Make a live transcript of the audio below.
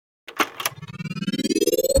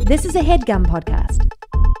This is a HeadGum podcast.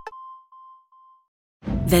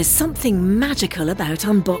 There's something magical about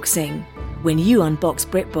unboxing. When you unbox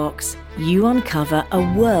BritBox, you uncover a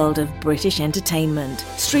world of British entertainment.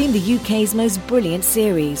 Stream the UK's most brilliant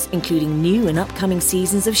series, including new and upcoming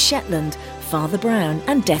seasons of Shetland, Father Brown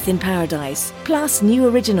and Death in Paradise. Plus new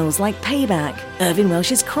originals like Payback, Irving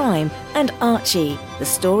Welsh's Crime and Archie, the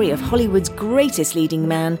story of Hollywood's greatest leading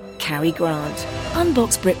man, Cary Grant.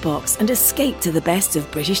 Unbox BritBox and escape to the best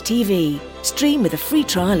of British TV. Stream with a free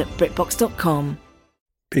trial at BritBox.com.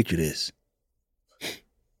 Picture this.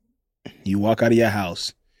 You walk out of your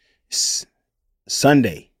house. It's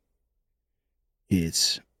Sunday.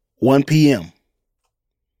 It's 1 p.m.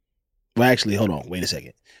 Well, actually, hold on. Wait a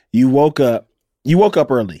second. You woke up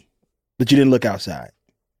early, but you didn't look outside.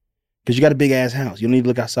 Because you got a big ass house. You don't need to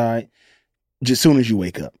look outside just as soon as you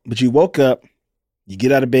wake up. But you woke up, you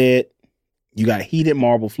get out of bed, you got heated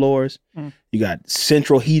marble floors, you got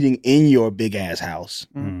central heating in your big ass house,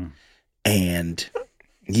 and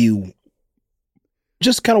you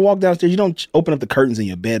just kind of walk downstairs. You don't open up the curtains in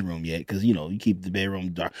your bedroom yet because, you know, you keep the bedroom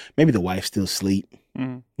dark. Maybe the wife's still asleep.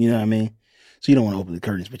 You know what I mean? So you don't want to open the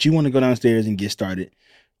curtains. But you want to go downstairs and get started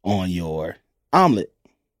on your omelet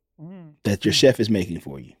that your chef is making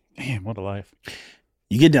for you. Damn, what a life.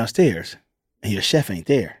 You get downstairs and your chef ain't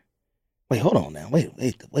there. Wait, hold on now. Wait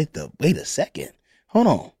a second. Hold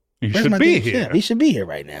on. He should be here. Chef? He should be here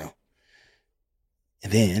right now.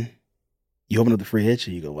 And then you open up the fridge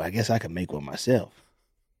and you go, well, I guess I could make one myself.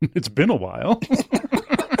 It's been a while.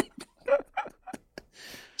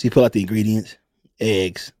 So you pull out the ingredients,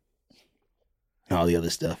 eggs, and all the other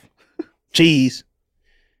stuff. Cheese.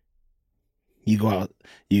 You go out,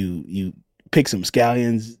 you pick some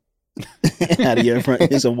scallions out of your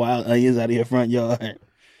front, some wild onions out of your front yard.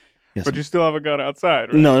 But you still haven't gone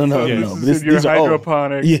outside, right? No. This is your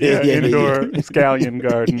hydroponic indoor scallion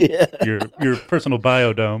garden. Yeah. Your personal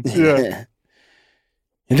biodome. Yeah.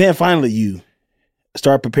 And then finally you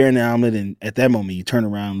start preparing the omelet, and at that moment you turn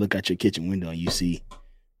around, look out your kitchen window, and you see,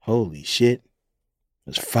 holy shit,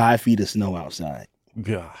 there's 5 feet of snow outside.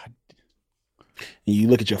 God. And you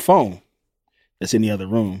look at your phone that's in the other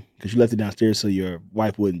room because you left it downstairs so your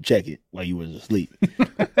wife wouldn't check it while you was asleep.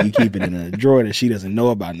 You keep it in a drawer that she doesn't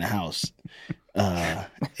know about in the house. And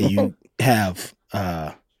you have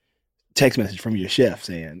text message from your chef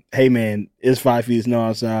saying, hey man, it's 5 feet of snow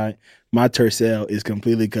outside. My tercel is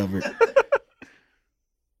completely covered.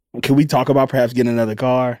 Can we talk about perhaps getting another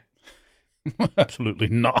car? Absolutely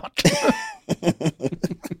not.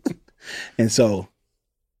 And so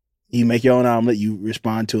you make your own omelet. You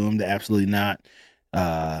respond to him to absolutely not.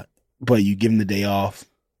 But you give him the day off.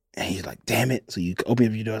 And he's like, damn it. So you open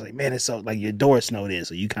up your door. It's like, man, it's so like your door is snowed in.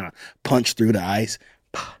 So you kind of punch through the ice.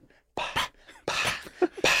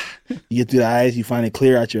 You get through the ice. You finally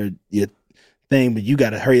clear out your thing. But you got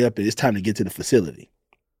to hurry up. It's time to get to the facility.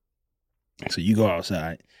 So you go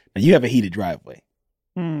outside. Now you have a heated driveway.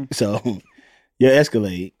 So your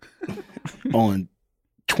Escalade on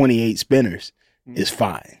 28 spinners is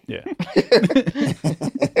fine. Yeah.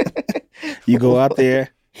 You go out there,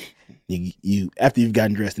 you after you've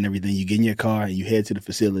gotten dressed and everything, you get in your car and you head to the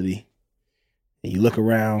facility and you look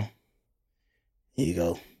around and you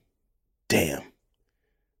go, damn,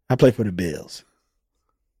 I play for the Bills.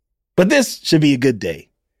 But this should be a good day.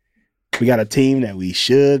 We got a team that we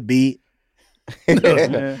should beat.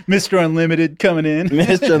 Mr. Unlimited coming in.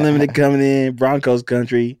 Mr. Unlimited coming in. Broncos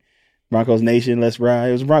country. Broncos nation, let's ride.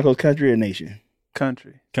 It was Broncos country or nation?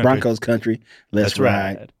 Country. Broncos country, let's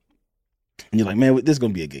ride. And you're like, man, this is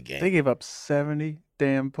going to be a good game. They gave up 70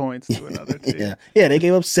 damn points to another team. Yeah, they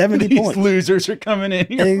gave up 70 These points. losers are coming in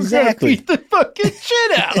here. Exactly. Beat the fucking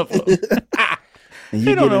shit out of them.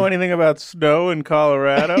 They don't know anything about snow in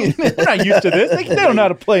Colorado. They're not used to this. They don't know how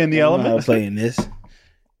to play in the They don't know how elements. to play in this.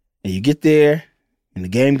 And you get there, and the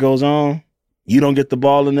game goes on. You don't get the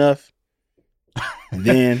ball enough. And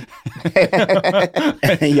then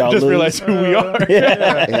y'all just lose. realize who we are.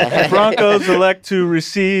 The Broncos elect to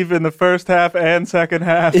receive in the first half and second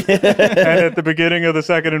half and at the beginning of the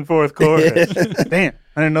second and fourth quarters. Damn,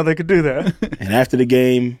 I didn't know they could do that. And after the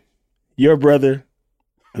game, your brother,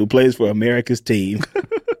 who plays for America's team,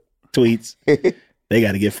 tweets, they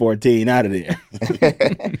got to get 14 out of there.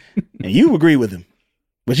 And you agree with him,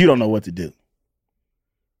 but you don't know what to do.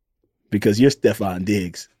 Because you're Stephon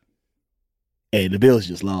Diggs. Hey, the Bills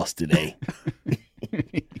just lost today.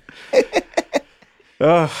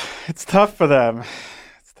 Oh, it's tough for them.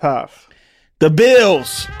 It's tough. The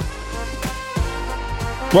Bills.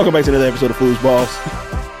 Welcome back to another episode of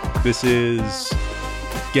Foosballs. This is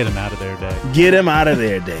Get him out of there, Day. Get him out of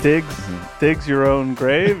there, Day. Digs your own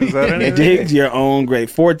grave? Is that anything? Digs your own grave.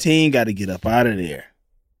 14 got to get up out of there.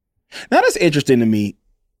 Now that's interesting to me.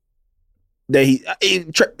 That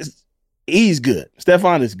he's good.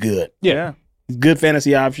 Stephon is good. Yeah. He's a good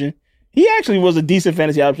fantasy option. He actually was a decent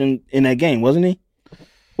fantasy option in that game, wasn't he?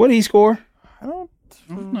 What did he score? I don't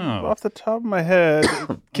know. Off the top of my head,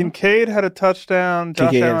 Kincaid had a touchdown.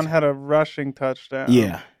 Josh Allen had a rushing touchdown.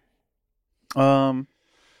 Yeah.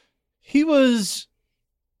 He was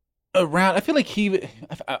around. I feel like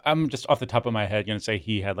I'm just off the top of my head going to say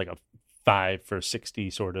he had like a 5 for 60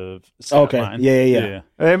 sort of stat line. Yeah.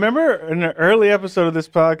 I remember in an early episode of this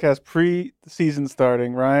podcast, pre-season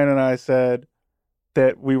starting, Ryan and I said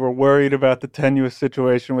that we were worried about the tenuous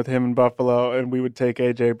situation with him in Buffalo and we would take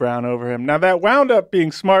A.J. Brown over him. Now, that wound up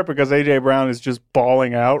being smart because A.J. Brown is just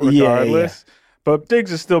balling out regardless. Yeah. But Diggs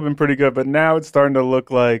has still been pretty good, but now it's starting to look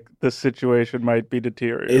like the situation might be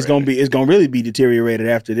deteriorating. It's gonna really be deteriorated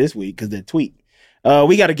after this week because that tweet.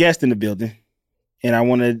 We got a guest in the building, and I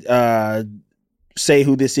want to say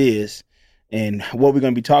who this is and what we're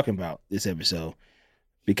going to be talking about this episode.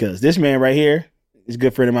 Because this man right here is a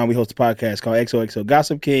good friend of mine. We host a podcast called XOXO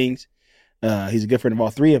Gossip Kings. He's a good friend of all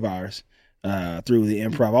three of ours. Through the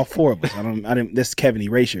improv, all four of us. That's Kevin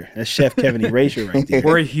Erasure. That's Chef Kevin Erasure right there.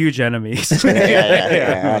 We're huge enemies. I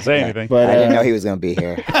don't say anything. But I didn't know he was going to be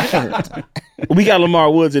here. We got Lamar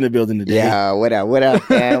Woods in the building today. Yeah, what up,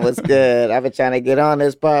 man? What's good? I've been trying to get on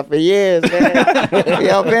this pod for years, man.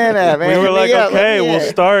 Y'all been at, man. We were like, okay, we'll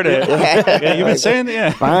start it. Yeah, you've been saying that. Yeah.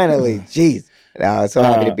 Finally, jeez. No, so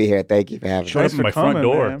happy to be here. Thank you for having me. Showed up at my front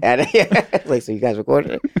door. Wait, so you guys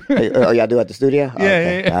recorded it? Oh, y'all do it at the studio?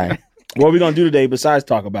 Yeah. All right. What we're going to do today, besides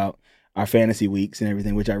talk about our fantasy weeks and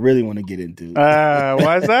everything, which I really want to get into.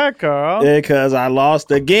 Why is that, Carl? Because I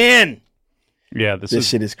lost again. Yeah, this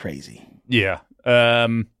shit is crazy. Yeah.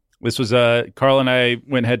 This was Carl and I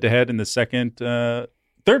went head-to-head in the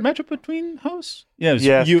third matchup between hosts.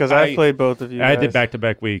 Yeah, because I played both of you guys. I did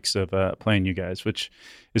back-to-back weeks of playing you guys, which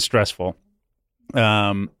is stressful.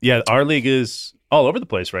 Our league is all over the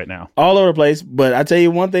place right now. All over the place, but I tell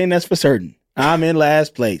you one thing that's for certain. I'm in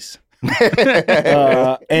last place. And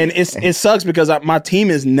it sucks because my team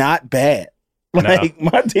is not bad.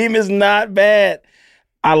 My team is not bad.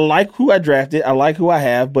 I like who I drafted. I like who I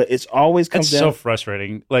have, but it's always comes down. It's so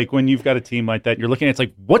frustrating. Like when you've got a team like that, you're looking at it's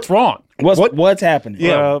like, what's wrong? What's happening?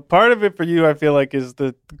 Yeah, part of it for you, I feel like, is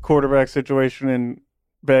the quarterback situation in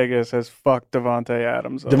Vegas has fucked Devontae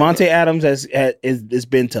Adams. Devontae Adams has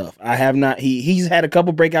been tough. I have not. He's had a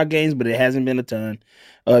couple breakout games, but it hasn't been a ton.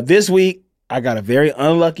 This week, I got a very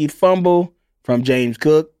unlucky fumble from James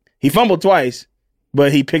Cook. He fumbled twice,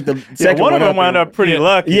 but he picked the second one. One of them wound up pretty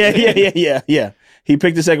lucky. Yeah. He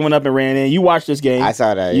picked the second one up and ran in. You watched this game. I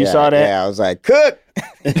saw that. You saw that? Yeah, I was like, Cook.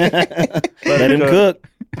 Let him cook.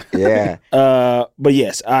 Yeah. But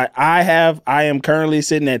yes, I am currently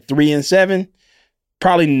sitting at 3-7.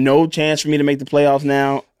 Probably no chance for me to make the playoffs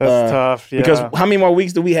now. That's tough. Yeah. Because how many more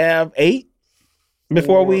weeks do we have? 8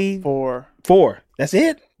 before we 4. That's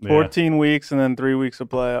it. 14 weeks and then 3 weeks of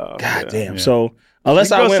playoffs. God damn. So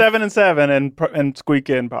unless I go 7-7 and squeak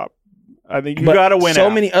in, Pop. I think you got to win out. So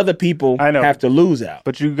many other people have to lose out.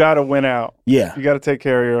 But you got to win out. Yeah. You got to take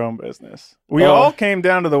care of your own business. We all came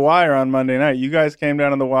down to the wire on Monday night. You guys came down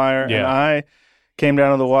to the wire, and I came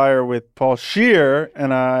down to the wire with Paul Scheer,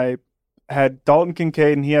 and I had Dalton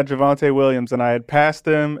Kincaid, and he had Javonte Williams, and I had passed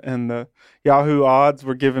him, and the Yahoo odds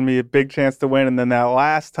were giving me a big chance to win. And then that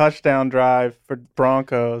last touchdown drive for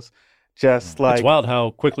Broncos, just like... It's wild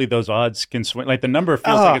how quickly those odds can swing. Like the number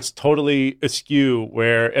feels like it's totally askew,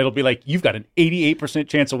 where it'll be like, you've got an 88%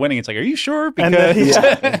 chance of winning. It's like, are you sure? Because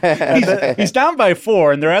he's down by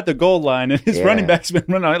 4, and they're at the goal line, and his running back's been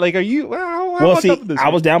running. Like, are you... Well, see, I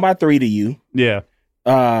was down by 3 to you. Yeah.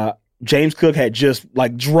 James Cook had just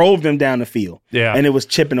drove them down the field. Yeah. And it was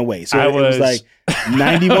chipping away. So it was like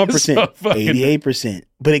 91%, so 88%.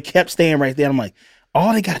 But it kept staying right there. I'm like,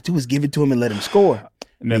 all they got to do is give it to him and let him score.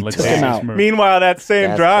 And then took him out. Meanwhile, that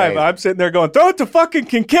same drive, I'm sitting there going, throw it to fucking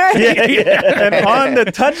Kincaid. And on the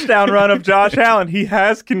touchdown run of Josh Allen, he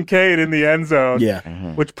has Kincaid in the end zone. Yeah.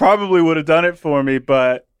 Which probably would have done it for me,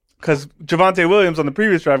 but... Because Javonte Williams on the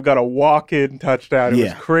previous drive got a walk-in touchdown. It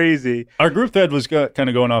was crazy. Our group thread was kind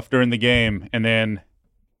of going off during the game, and then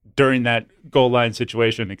during that goal line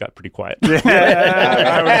situation, it got pretty quiet. So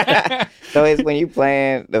it's when you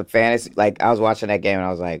playing the fantasy, like I was watching that game and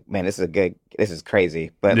I was like, man, this is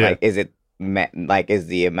crazy. But like, is it is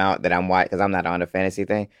the amount that I'm watching, because I'm not on the fantasy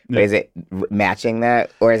thing, but is it matching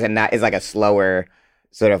that, or is it not? It's like a slower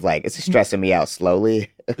sort of like, it's stressing me out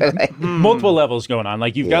slowly. Like, multiple levels going on.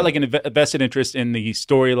 Like you've got like a vested interest in the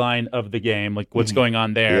storyline of the game, like what's going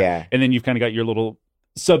on there. Yeah. And then you've kind of got your little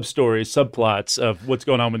sub-stories, subplots of what's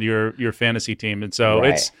going on with your fantasy team. And so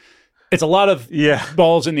it's a lot of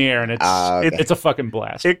balls in the air, and it's a fucking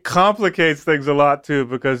blast. It complicates things a lot too,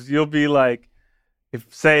 because you'll be like,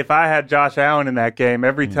 if I had Josh Allen in that game,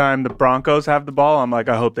 every time the Broncos have the ball, I'm like,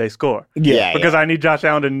 I hope they score. Because I need Josh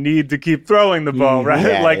Allen to keep throwing the ball,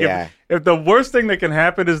 right? If the worst thing that can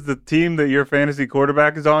happen is the team that your fantasy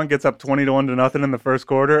quarterback is on gets up 20-1 in the first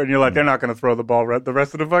quarter, and you're like, they're not going to throw the ball the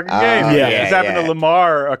rest of the fucking game. This happened to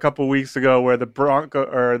Lamar a couple weeks ago, where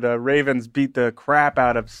the Ravens beat the crap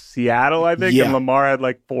out of Seattle, I think, and Lamar had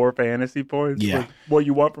like 4 fantasy points. What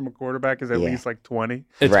you want from a quarterback is at least like 20.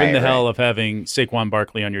 It's been the hell of having Saquon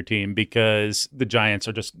Barkley on your team, because the Giants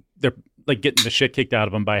are they're like getting the shit kicked out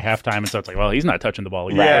of him by halftime, and so it's like, well, he's not touching the ball.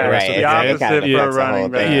 The opposite for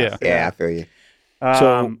running back. Yeah, I feel you.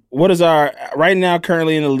 So what is our right now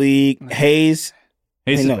currently in the league? Hayes.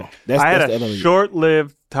 I had a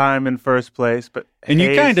short-lived time in first place, but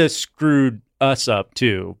you kind of screwed us up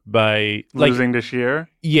too by losing this year.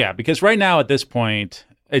 Yeah, because right now at this point,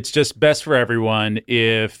 it's just best for everyone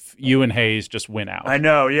if you and Hayes just win out. I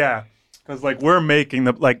know, yeah, because like we're making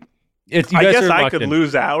the like. I guess I could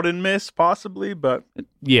lose out and miss possibly, but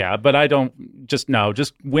but I don't just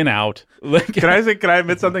win out. Can I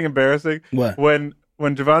admit something embarrassing? What?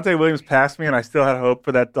 When Javonte Williams passed me and I still had hope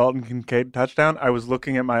for that Dalton Kincaid touchdown, I was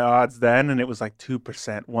looking at my odds then, and it was like 2%,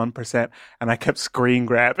 1%, and I kept screen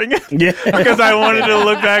grabbing it because I wanted to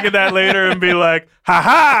look back at that later and be like,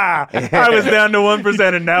 ha! I was down to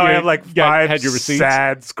 1%, and now I have like 5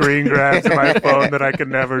 sad screen grabs in my phone that I can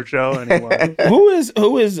never show anyone. Who is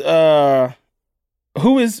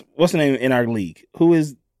what's the name in our league? Who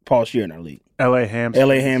is Paul Shear in our league? LA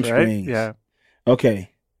Hamstrings. Right? Yeah. Okay.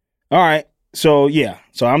 All right. So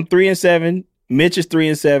I'm 3-7. Mitch is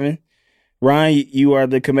 3-7. Ryan, you are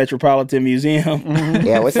the Metropolitan Museum.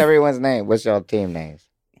 Yeah, what's everyone's name? What's your team names?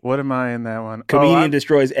 What am I in that one? Comedian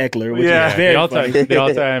Destroys Eckler, which is very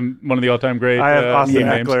funny. One of the all-time great. I have Austin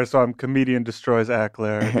names. Eckler, so I'm Comedian Destroys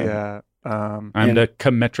Eckler. Yeah. I'm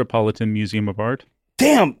the Metropolitan Museum of Art.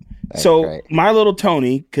 Damn. That's so great. my little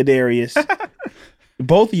Tony Kadarius,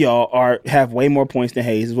 both of y'all have way more points than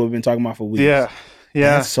Hayes. Is what we've been talking about for weeks. Yeah.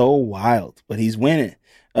 That's so wild, but he's winning.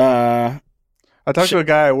 I talked to a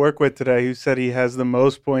guy I work with today who said he has the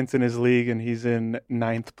most points in his league, and he's in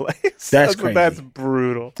 9th place. That's crazy. That's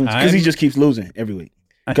brutal. Because he just keeps losing every week.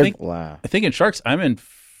 I think in Sharks, I'm in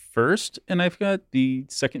first, and I've got the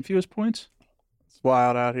second fewest points. It's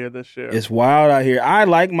wild out here this year. It's wild out here. I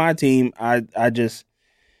like my team. I just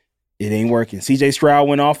it ain't working. C.J. Stroud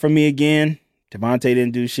went off for me again. Devontae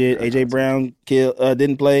didn't do shit. A.J. Brown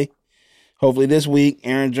didn't play. Hopefully this week,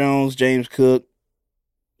 Aaron Jones, James Cook,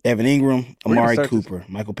 Evan Ingram, Amari Cooper,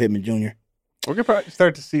 Michael Pittman Jr. We're going to probably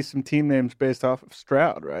start to see some team names based off of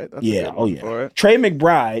Stroud, right? That's Trey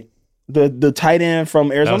McBride, the tight end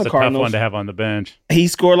from Arizona Cardinals. That was a tough one to have on the bench. He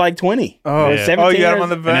scored like 20. Oh, you got him on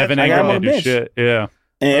the bench? And Evan Ingram didn't do shit. Yeah.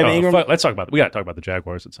 And Evan Ingram. Let's talk about we got to talk about the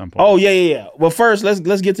Jaguars at some point. Oh, yeah. Well, first, let's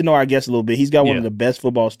get to know our guest a little bit. He's got one of the best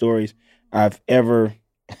football stories I've ever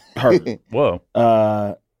heard.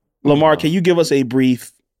 Whoa. Lamar, can you give us a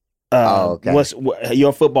brief what's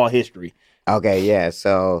your football history? Okay, yeah.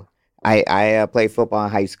 So I played football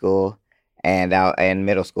in high school and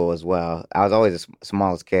middle school as well. I was always the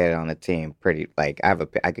smallest kid on the team. Pretty like I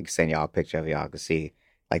could send y'all a picture of y'all could see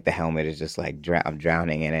like the helmet is just like I'm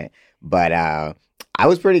drowning in it. But I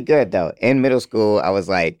was pretty good though. In middle school, I was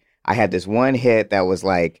like I had this one hit that was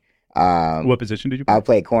like what position did you play? I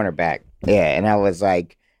played cornerback. Yeah, and I was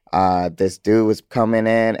like. This dude was coming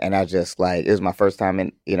in, and I just like it was my first time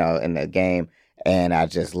in the game, and I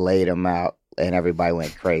just laid him out, and everybody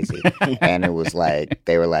went crazy. And it was like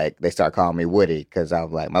they started calling me Woody because I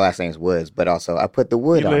was like my last name's Woods, but also I put the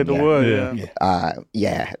wood on. You laid the wood,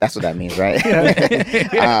 yeah, that's what that means, right?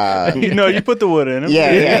 You put the wood in him.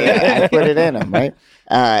 Yeah, I put it in him, right?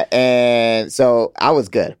 And so I was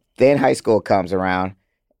good. Then high school comes around.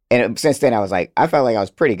 And since then, I felt like I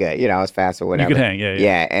was pretty good. I was fast or whatever. You could hang, yeah.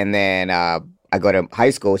 Yeah, and then I go to high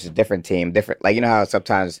school, which is a different team. Different, like, how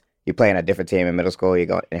sometimes you play in a different team in middle school, you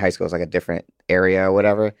go in high school, it's like a different area or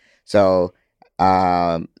whatever. So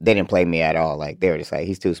they didn't play me at all. Like, they were just like,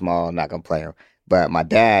 he's too small, I'm not going to play him. But my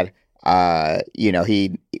dad, he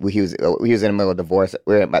was in the middle of divorce.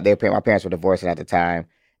 My parents were divorcing at the time.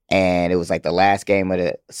 And it was like the last game of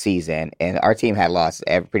the season, and our team had lost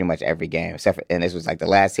pretty much every game, and this was like the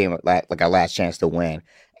last team, like our last chance to win.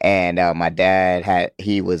 And my dad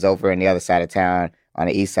he was over on the other side of town on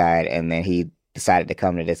the east side, and then he decided to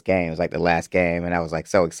come to this game. It was like the last game, and I was like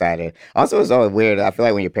so excited. Also, it was always weird. I feel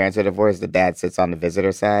like when your parents are divorced, the dad sits on the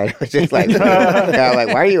visitor side, which is like, I'm like,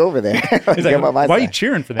 why are you over there? He's like, why are you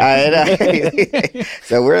cheering for that?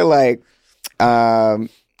 So we're like,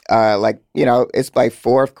 it's like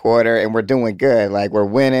fourth quarter, and we're doing good. Like we're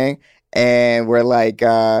winning, and we're like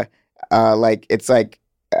it's like.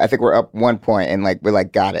 I think we're up 1 point and like we're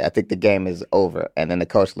like, got it. I think the game is over. And then the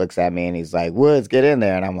coach looks at me and he's like, Woods, get in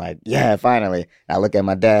there. And I'm like, yeah, finally. And I look at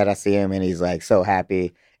my dad, I see him and he's like so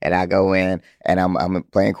happy. And I go in and I'm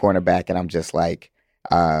playing cornerback and I'm just like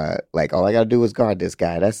all I gotta do is guard this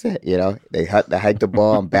guy. That's it. You know, they hike the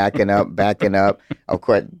ball. I'm backing up. Of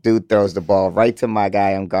course, dude throws the ball right to my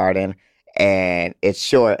guy I'm guarding. And it's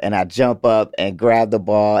short, and I jump up and grab the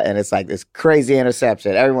ball, and it's like this crazy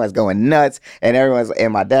interception. Everyone's going nuts,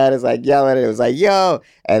 and my dad is like yelling. It was like, yo.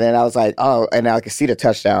 And then I was like, oh, and I could see the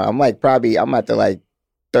touchdown. I'm like, I'm at the like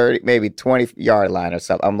 30, maybe 20-yard line or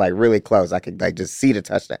something. I'm like really close. I could like just see the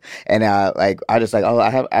touchdown. And I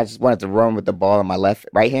just wanted to run with the ball in my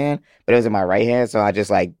right hand, but it was in my right hand. So I just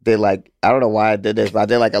like did like, I don't know why I did this, but I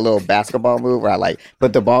did like a little basketball move where I like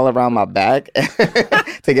put the ball around my back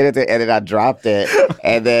to get it, and then I dropped it.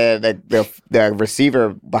 And then the receiver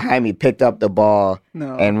behind me picked up the ball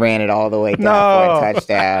and ran it all the way down for a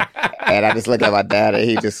touchdown. And I just looked at my dad, and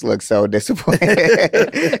he just looked so disappointed.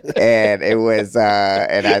 And it was,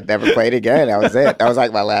 and I never played again. That was it. That was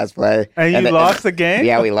like my last play. And you lost the game?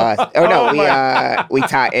 Yeah, we lost. Oh no, we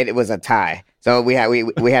tied. It was a tie. So we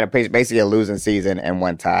had basically a losing season and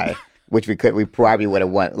one tie, which we probably would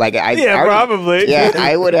have won. Like probably. Yeah,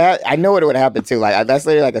 I would have. I know what would have happened too. Like that's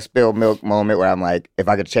literally like a spilled milk moment where I'm like, if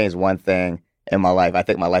I could change one thing in my life, I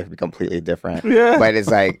think my life would be completely different. Yeah. But it's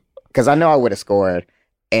like, because I know I would have scored,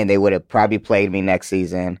 and they would have probably played me next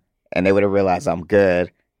season, and they would have realized I'm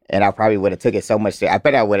good, and I probably would have took it so much. I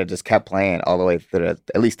bet I would have just kept playing all the way through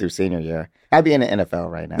at least through senior year. I'd be in the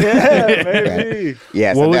NFL right now. Yeah, maybe.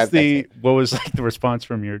 Yeah. What was like the response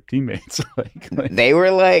from your teammates? like they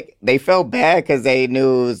were like, they felt bad because they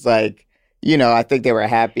knew it was like, you know, I think they were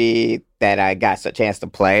happy that I got a chance to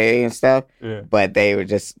play and stuff. Yeah. But they were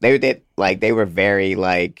they were very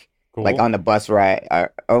like, cool. Like on the bus ride,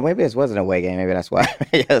 or maybe this wasn't a away game. Maybe that's why.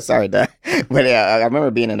 Yeah, sorry, Doug. But yeah, I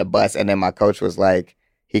remember being in the bus, and then my coach was like,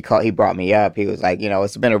 he brought me up. He was like, you know,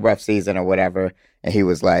 it's been a rough season or whatever, and he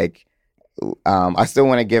was like, I still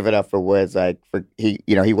want to give it up for Woods. Like he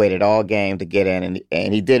waited all game to get in,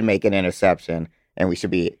 and he did make an interception, and he should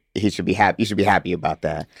be happy. You should be happy about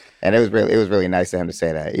that. And it was really nice of him to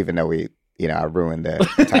say that, even though I ruined the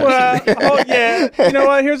time. Oh yeah, you know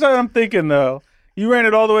what? Here's what I'm thinking though. You ran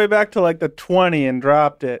it all the way back to like the 20 and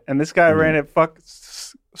dropped it, and this guy ran it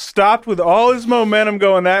stopped with all his momentum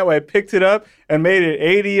going that way, picked it up, and made it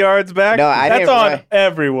 80 yards back. No, that's on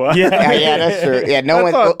everyone. Yeah, that's true. Yeah, no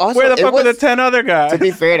one. Also, where the fuck were the 10 other guys? To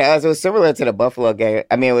be fair to us, it was similar to the Buffalo game.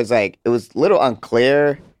 I mean, it was a little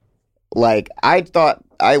unclear. Like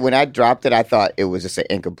when I dropped it, I thought it was just an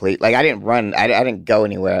incomplete. Like I didn't run, I didn't go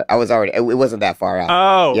anywhere. I was already. It wasn't that far out.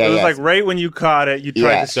 Oh, yeah, it was like right when you caught it, you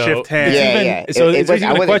tried to shift hands. So it's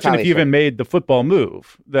even a question if you even made the football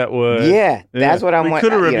move. That was that's what I'm. We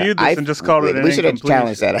could have reviewed this and just called it an We should have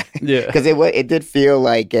challenged that. Yeah, because it did feel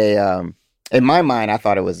like a. In my mind, I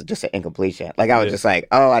thought it was just an incompletion. Like I was just like,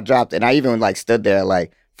 oh, I dropped it, and I even like stood there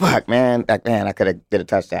like, fuck, man, I could have did a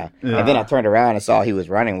touchdown. Yeah. And then I turned around and saw he was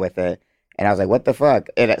running with it. And I was like, what the fuck?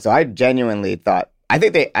 And so I genuinely thought, I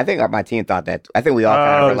think my team thought that. I think we all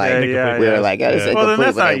kind of were like, we were like, well, then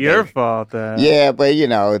that's not your fault then. Yeah, but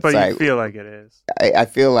it's but like. You feel like it is. I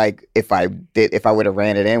feel like if I would have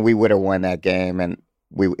ran it in, we would have won that game, and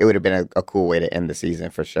it would have been a cool way to end the season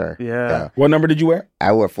for sure. Yeah. So, what number did you wear?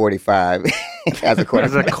 I wore 45 as a corner.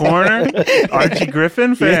 As a corner? Archie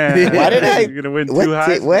Griffin fan. Why did You're going to win two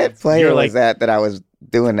Heisman. What player was that I was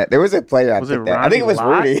doing that? There was a player I think it was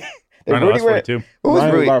Rudy. Rudy 42. What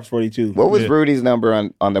was Rudy? 42. What was Rudy's number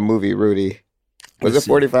on the movie Rudy? Was it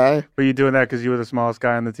 45? Were you doing that because you were the smallest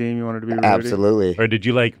guy on the team? You wanted to be Rudy? Absolutely. Or did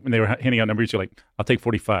you when they were handing out numbers, you're like, I'll take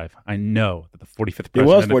 45. I know that the 45th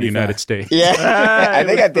president of the United States. Yeah. I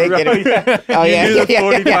think I did get it. Oh, yeah.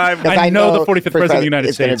 45. I know the 45th president of the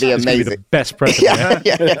United States is going to be the best president.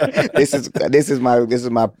 Yeah. This is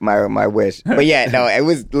my wish. But yeah, no, it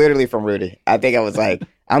was literally from Rudy. I think I was like,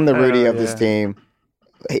 I'm the Rudy of this team.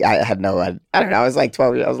 I had I don't know. I was like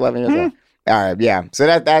 12 years. I was 11 years old. All right, yeah. So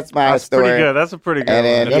that's my story. Pretty good. That's a pretty good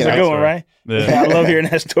one. That's a good one, right? Yeah. I love hearing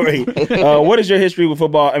that story. What is your history with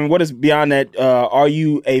football? I mean, what is beyond that? Are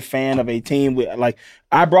you a fan of a team?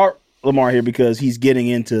 I brought Lamar here because he's getting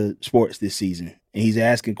into sports this season. and he's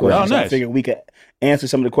asking questions. nice. So I figured we could answer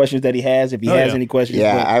some of the questions that he has if he has any questions.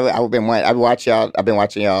 Yeah, I've been watching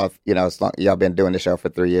y'all. You know, y'all been doing the show for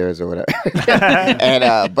 3 years or whatever.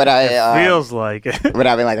 And but I feels like it. But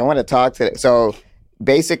I mean, like, I want to talk to. So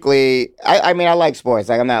basically, I mean, I like sports.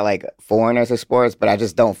 Like, I'm not like foreigner to sports, but I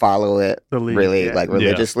just don't follow it really like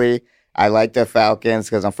religiously. Yeah. I like the Falcons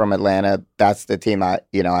because I'm from Atlanta. That's the team I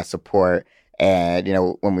support. And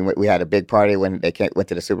when we had a big party when they went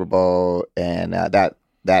to the Super Bowl, and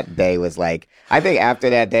that day was like, I think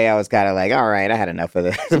after that day I was kind of like, all right, I had enough of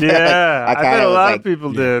this. Yeah, I bet a lot of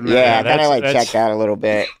people did. Man. Yeah, I kind of like checked out a little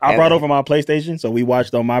bit. I brought over my PlayStation, so we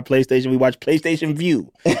watched on my PlayStation. We watched PlayStation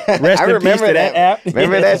View. Rest in peace to that app.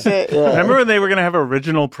 Remember that shit? Yeah. Remember when they were going to have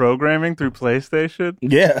original programming through PlayStation?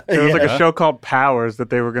 Yeah. There was like a show called Powers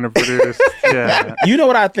that they were going to produce. Yeah. You know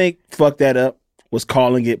what I think fucked that up? Was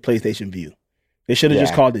calling it PlayStation View. They should have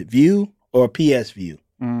just called it View or PS View.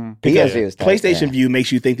 Because PlayStation View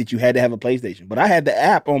makes you think that you had to have a PlayStation. But I had the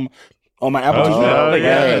app on my Apple TV.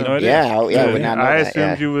 I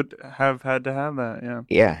assumed you would have had to have that.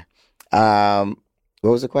 Yeah. What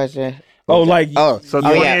was the question? So the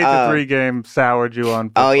 28-3 game soured you on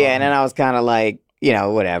football. Oh yeah, and then I was kind of like,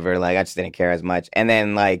 whatever. Like, I just didn't care as much. And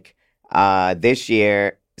then like this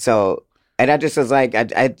year, and I just was like,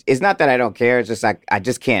 it's not that I don't care. It's just like I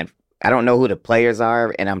just can't. I don't know who the players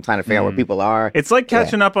are, and I'm trying to figure out where people are. It's like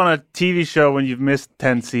catching up on a TV show when you've missed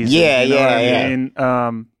 10 seasons. Yeah, you know what I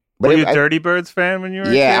mean? Were you a Dirty Birds fan when you were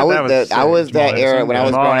a kid? I was that era when I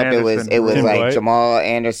was growing up. It was like Jamal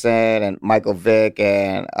Anderson and Michael Vick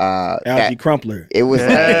and Algie Crumpler. It was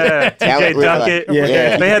TJ Duckett.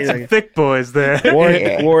 They had some thick boys there.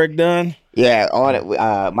 Warwick Dunn. Yeah, all that.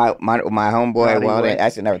 My homeboy. Well, I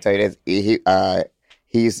actually never tell you this.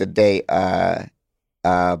 He used to date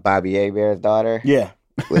Bobby Hebert's daughter. Yeah.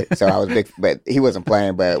 So I was big, but he wasn't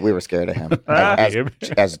playing, but we were scared of him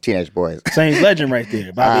as teenage boys. Saints legend right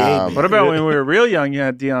there, Bobby Heber. What about when we were real young, you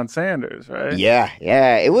had Deion Sanders, right? Yeah.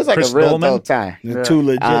 It was like Chris a real Dolman. dope time. Too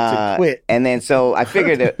legit to quit. And then so I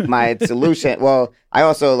figured that my solution, well, I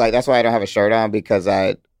also that's why I don't have a shirt on, because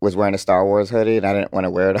I was wearing a Star Wars hoodie and I didn't want to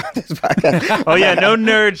wear it on this podcast. Oh yeah, no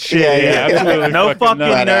nerd shit. Yeah, absolutely. No fucking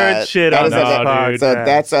nerd shit on this podcast. So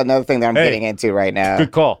that's another thing that I'm getting into right now.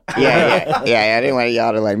 Good call. Yeah. I didn't want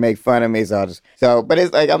y'all to like make fun of me, but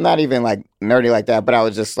it's like I'm not even like nerdy like that. But I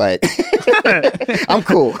was just like, I'm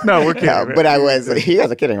cool. No, we're kidding. But I was. You guys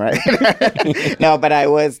are kidding, right? No, but I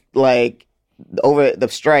was like, over the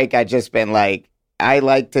strike, I just been like, I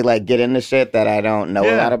like to like get into shit that I don't know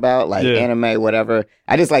a lot about, like anime, whatever.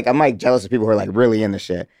 I'm like jealous of people who are like really into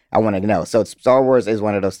shit. I want to know. So Star Wars is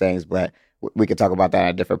one of those things, but we could talk about that on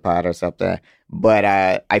a different pod or something. But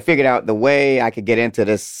I figured out the way I could get into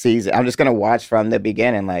this season. I'm just gonna watch from the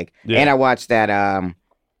beginning, and I watched that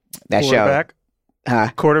show.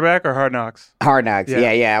 Quarterback or Hard Knocks? Hard Knocks.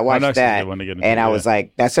 Yeah. I watched that, and I was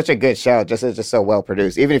like, "That's such a good show. It's just so well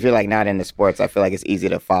produced. Even if you're like not into sports, I feel like it's easy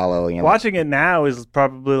to follow." Watching it now is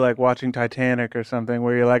probably like watching Titanic or something,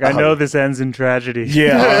 where you're like, "I know this ends in tragedy."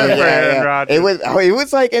 Yeah. It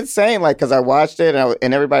was like insane, like because I watched it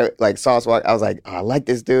and everybody like saw us watch. I was like, oh, I like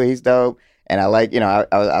this dude. He's dope. And I like,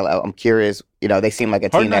 I'm curious. They seem like a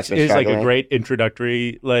team that's been struggling. Is like a great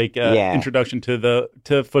introductory, introduction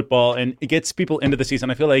to football, and it gets people into the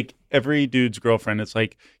season. I feel like every dude's girlfriend is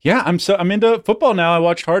like, yeah, I'm into football now. I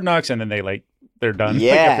watched Hard Knocks, and then they're done.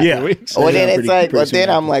 Yeah, weeks. Well, then it's like, then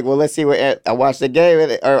I'm like, well, let's see what I watched the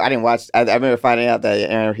game, or I didn't watch. I remember finding out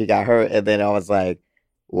that he got hurt, and then I was like,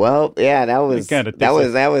 well, yeah, that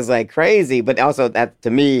was like crazy, but also that to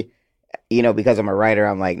me. Because I'm a writer,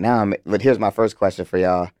 I'm like, but here's my first question for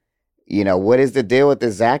y'all. What is the deal with the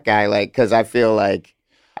Zach guy? Like, because I feel like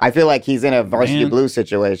he's in a Varsity Blues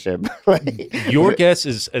situation. Your guess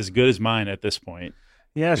is as good as mine at this point.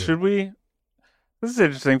 Yeah, should we? This is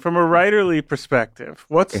interesting. From a writerly perspective,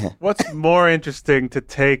 what's more interesting to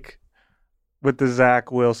take with the Zach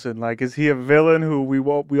Wilson? Like, is he a villain who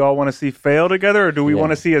we all want to see fail together, or do we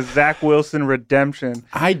want to see a Zach Wilson redemption?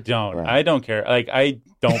 I don't care. Like, I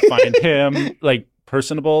don't find him like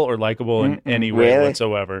personable or likable in any way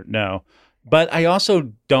whatsoever. No. But I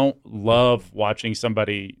also don't love watching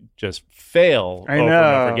somebody just fail over and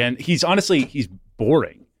over again. He's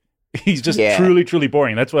boring. He's just truly, truly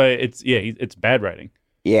boring. That's why it's bad writing.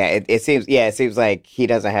 Yeah, it seems like he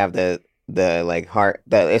doesn't have the like heart.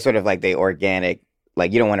 It's sort of like the organic.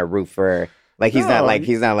 Like, you don't want to root for. Like, he's not like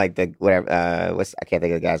the whatever. I can't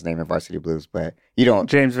think of the guy's name in Varsity Blues, but you don't.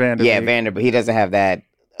 James Vanderbeek. Yeah, Vanderbeek. He doesn't have that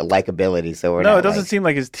likability. So it doesn't seem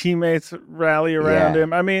like his teammates rally around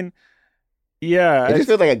him. I mean, it just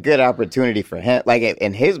feels like a good opportunity for him. Like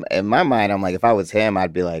in my mind, I'm like, if I was him,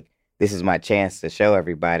 I'd be like, this is my chance to show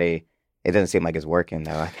everybody. It doesn't seem like it's working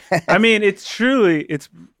though. I mean, it's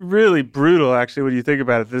really brutal actually when you think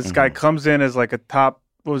about it. This guy comes in as like a top,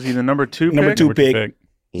 what was he, the number 2 pick? Number two pick.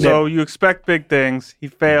 So you expect big things. He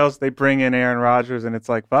fails. They bring in Aaron Rodgers, and it's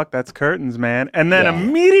like, fuck, that's curtains, man. And then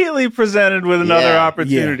immediately presented with another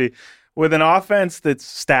opportunity with an offense that's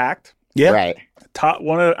stacked. Yeah. Right.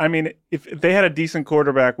 If they had a decent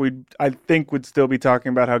quarterback, I think would still be talking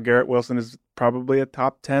about how Garrett Wilson is probably a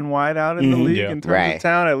top 10 wideout in the league in terms of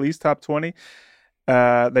talent, at least top 20.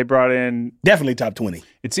 They brought in definitely top 20.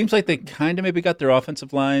 It seems like they kind of maybe got their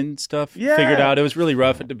offensive line stuff figured out. It was really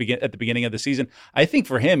rough at the beginning of the season. I think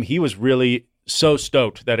for him, he was really so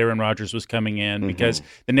stoked that Aaron Rodgers was coming in because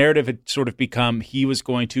the narrative had sort of become he was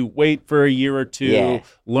going to wait for a year or two,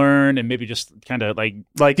 learn, and maybe just kind of like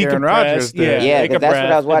Aaron Rodgers did. Yeah, that's what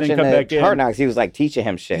I was watching the Hard Knocks. He was like teaching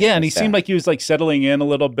him shit. Yeah, and he seemed like he was like settling in a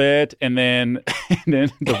little bit, and then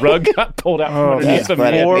the rug got pulled out from underneath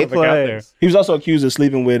him. He was also accused of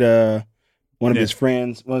sleeping with one of his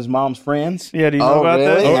friends, one of his mom's friends. Yeah, do you know about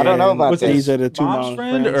really? this? I don't know about this. These are the two mom's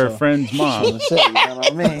friend or a friend's mom? You know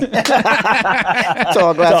what I mean?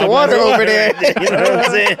 Tall glass of water over there. You know what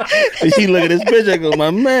I'm saying? He look at this picture and go,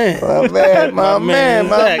 my man. My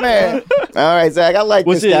man. All right, Zach, I like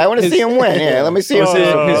this guy. I want to see him win. Yeah, let me see him. Was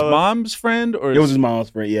it his mom's friend? Or it was his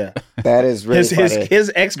mom's friend, yeah. That is really funny.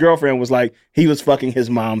 His ex-girlfriend was like, he was fucking his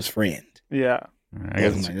mom's friend. Yeah.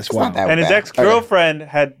 That's wild. And his ex-girlfriend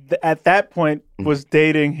had, at that point, was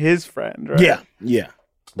dating his friend, right? Yeah.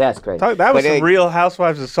 That's crazy. That was some Real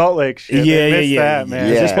Housewives of Salt Lake shit. Yeah. That,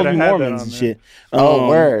 man. It's supposed to be Mormons and shit.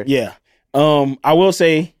 Word. Yeah. I will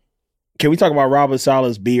say, can we talk about Robert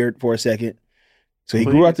Saleh's beard for a second? So he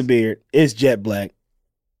grew out the beard. It's jet black.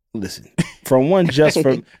 Listen, from one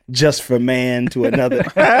just for man to another.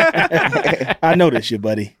 I know this shit,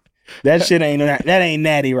 buddy. That shit ain't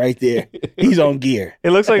natty right there. He's on gear.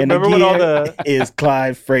 It looks like, and remember when all the is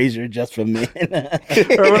Clyde Frazier just for men.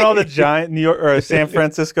 Remember when all the giant New York or San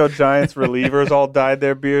Francisco Giants relievers all dyed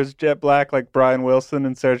their beards jet black, like Brian Wilson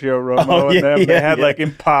and Sergio Romo and them? They had like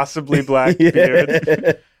impossibly black beards.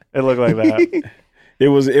 It looked like that.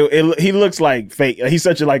 He looks like fake. He's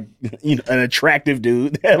such an attractive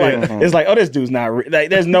dude. It's like, oh, this dude's not like,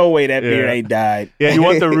 there's no way that beard ain't dyed. Yeah, you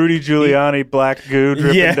want the Rudy Giuliani black goo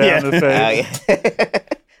dripping down the face.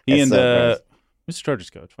 He and who's the Chargers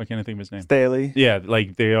coach? Why can't I think of his name? Staley. Yeah,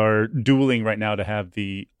 like they are dueling right now to have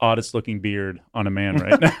the oddest looking beard on a man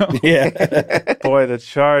right now. Boy, the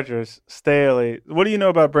Chargers. Staley. What do you know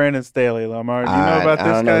about Brandon Staley, Lamar? Do you know about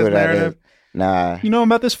this guy's narrative? Nah. You know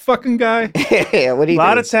about this fucking guy? Yeah, what do you A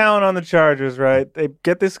lot of talent on the Chargers, right? They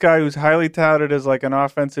get this guy who's highly touted as like an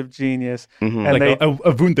offensive genius. Mm-hmm. And like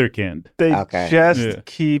a wunderkind. They just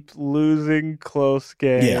keep losing close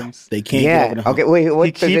games. Yeah, they can't get over the hump. Okay, wait, what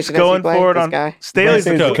he keeps position going does he play, for it this on guy? Staley's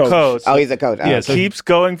the coach. Oh, he's a coach. Yeah, so keeps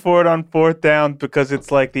going for it on fourth down because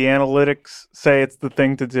it's like the analytics say it's the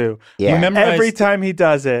thing to do. Yeah. Every time he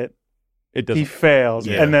does it, he fails.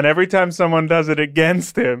 Yeah. And then every time someone does it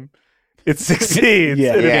against him, it succeeds.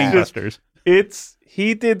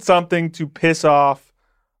 He did something to piss off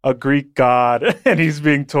a Greek god, and he's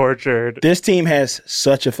being tortured. This team has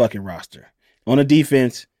such a fucking roster. On the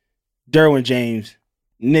defense, Derwin James,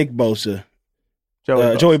 Nick Bosa,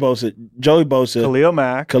 Joey Bosa,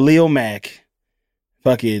 Khalil Mack,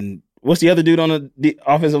 fucking, what's the other dude on the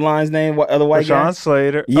offensive line's name? What other white guy? Rashawn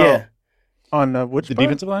Slater. Yeah. On the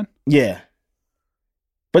defensive line? Yeah.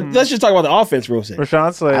 But let's just talk about the offense real quick.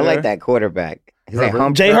 Rashawn Slater. I like that quarterback.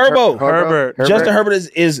 Jay Herbert. Justin Herbert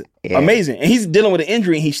is Yeah. amazing. And he's dealing with an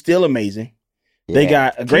injury, and he's still amazing. They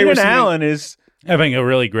got a great receiver. Allen is having a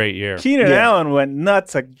really great year. Keenan Allen went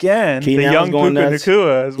nuts again. Keenan the young Allen's going Puka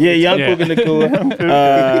Nacua. Young Puka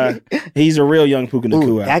Nacua. He's a real young Puka Nacua.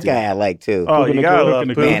 Ooh, that guy I like too. Oh, you gotta love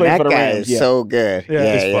Puka. Man, that guy Rams. is so good.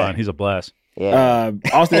 Yeah, he's fun. He's a blast. Yeah.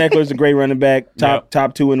 Austin Eckler's a great running back.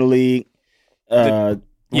 Top 2 in the league.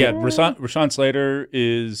 Rashawn Slater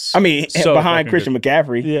is. Behind Christian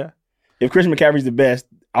McCaffrey. Yeah. If Christian McCaffrey's the best,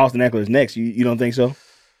 Austin Eckler's next. You don't think so?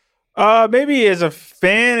 Maybe as a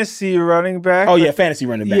fantasy running back. Oh yeah, fantasy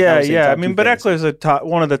running back. Yeah. But Eckler's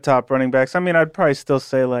one of the top running backs. I mean, I'd probably still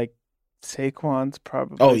say like Saquon's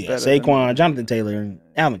probably. Oh yeah, Saquon, Jonathan Taylor, and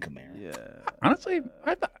Alvin Kamara. Yeah. Honestly,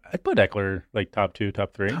 I'd put Eckler like top 2,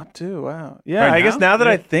 top 3. Top 2, wow. Yeah, I guess now that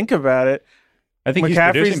I think about it, I think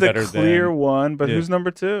McCaffrey's he's the clear one, but who's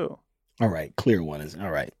number 2? All right, clear one is all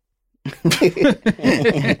right.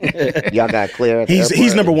 Y'all got clear. At the He's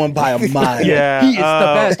airport. number one by a mile. Yeah, He is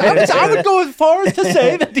the best. I would go as far as to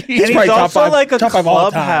say that He's probably top also five- like a top five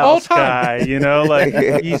all time. clubhouse All time. guy, you know. Like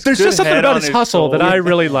he's There's good just something head about on his hustle that I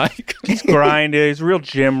really like. He's grinding. He's a real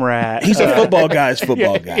gym rat. He's a football guy's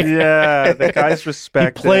football guy. Yeah, the guy's He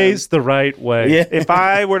respected. plays the right way. Yeah. If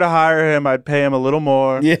I were to hire him, I'd pay him a little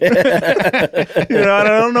more. Yeah. You know, and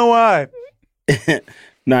I don't know why.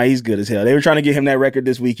 Nah, he's good as hell. They were trying to get him that record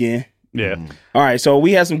this weekend. Yeah. All right, so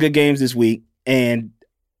we had some good games this week, and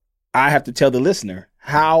I have to tell the listener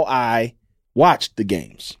how I watched the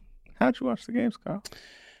games. How'd you watch the games, Kyle?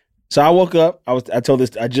 So I woke up. I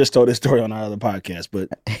just told this story on our other podcast, but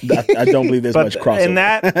I don't believe there's much crossover.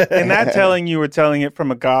 in that telling, you were telling it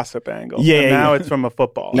from a gossip angle. Yeah, And now yeah. it's from a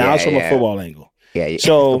football. Now Yeah, it's from a yeah. football angle. Yeah,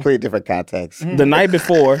 So- completely different context. The night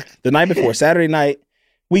before, Saturday night,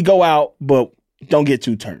 we go out, but don't get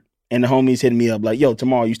too turned. And the homies hitting me up like, yo,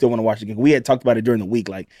 tomorrow you still want to watch the game? We had talked about it during the week.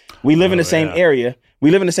 Like, we live in the same area.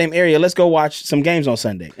 Let's go watch some games on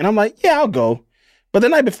Sunday. And I'm like, yeah, I'll go. But the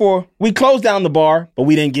night before, we closed down the bar, but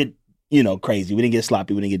we didn't get, crazy. We didn't get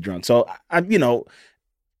sloppy. We didn't get drunk. So,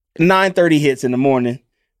 9:30 hits in the morning.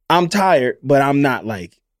 I'm tired, but I'm not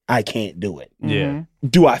like, I can't do it. Yeah.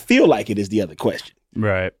 Do I feel like it is the other question.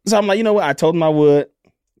 Right. So I'm like, you know what? I told him I would.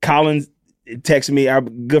 Collins texted me. Our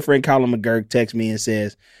good friend Colin McGurk texts me and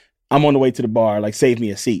says, I'm on the way to the bar. Like, save me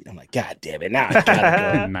a seat. I'm like, God damn it. Now I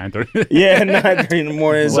gotta 9:30. go. Yeah, 9:30 in the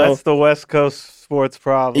morning. Well, So, that's the West Coast sports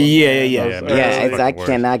problem. Yeah. Yeah, Those man. early- Yeah, it's, I fucking worst.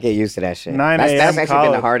 cannot get used to that shit. 9 That's a.m. actually been the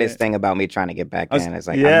college, hardest man. thing about me trying to get back was- in. It's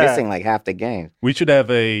like Yeah. I'm missing like half the game. We should have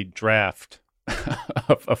a draft,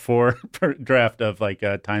 a four draft of like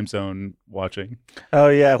time zone watching. Oh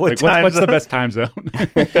yeah, Like, what's the best time zone?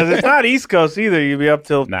 Because it's not East Coast either. You'd be up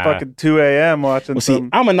till Nah. fucking 2 a.m. watching well, see, some.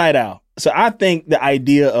 I'm a night owl. So I think the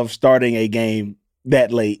idea of starting a game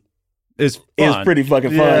that late It's is fun. pretty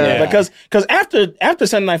fucking fun. Yeah. Because after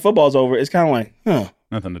Sunday Night Football's over, it's kind of like,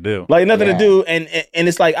 Nothing to do. like nothing to Yeah. do. And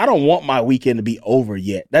it's like, I don't want my weekend to be over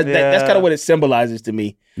yet. That's Yeah. kind of what it symbolizes to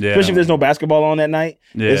me. Yeah. Especially if there's no basketball on that night.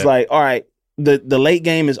 Yeah. It's like, all right, the late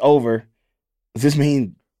game is over. Does this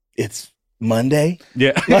mean it's Monday?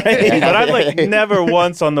 Yeah. Like- But I've like never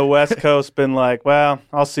once on the West Coast been like, well,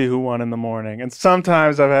 I'll see who won in the morning. And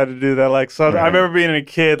sometimes I've had to do that. Like, so I remember being a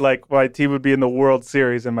kid, like my team would be in the World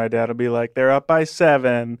Series, and my dad would be like, "They're up by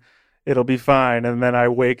 7, it'll be fine." And then I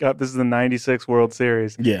wake up. This is the '96 World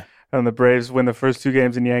Series, Yeah. and the Braves win the first 2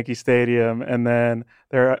 games in Yankee Stadium, and then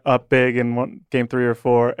they're up big in game 3 or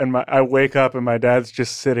 4. And I wake up and my dad's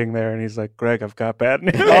just sitting there, and he's like, "Greg, I've got bad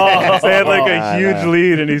news." They had like a huge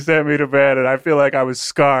lead, and he sent me to bed, and I feel like I was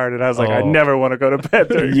scarred, and I was like, I Oh. never want to go to bed.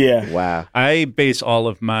 During Yeah. Wow. I base all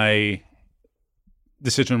of my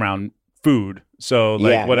decision around food. So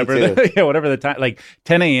like Yeah, me whatever too. whatever the time, like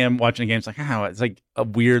 10 a.m. watching games, like it's like a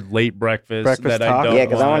weird late breakfast Breakfast that talk? I don't Yeah,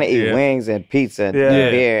 because I want to eat yeah. wings and pizza and Yeah.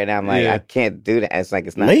 beer, and I'm like, Yeah. I can't do that. It's like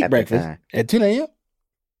it's not Late at the breakfast time. at 10 a.m.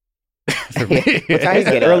 What time you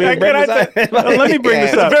get up? Early Can I breakfast. let me bring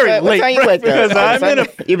this Yeah. up. very What late time you wake up? because On I'm in a-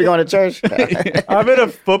 Sunday? You be going to church? I'm in a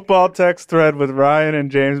football text thread with Ryan and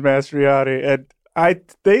James Mastriotti, and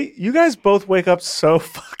you guys both wake up so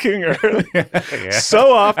fucking early.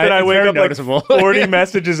 So often I It's wake very up noticeable. like 40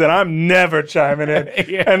 messages, and I'm never chiming in.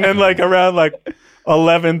 Yeah. And then like around like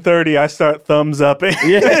 11:30, I start thumbs upping.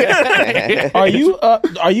 Yeah. Are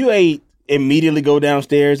you immediately go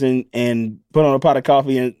downstairs and put on a pot of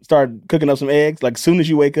coffee and start cooking up some eggs like soon as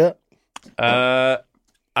you wake up?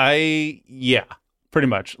 Yeah, pretty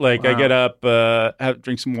much. Like I get up,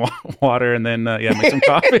 drink some water, and then make some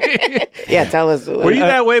coffee. Yeah, tell us. Were you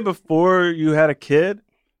that way before you had a kid?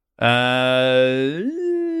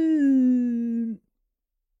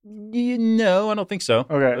 No, I don't think so.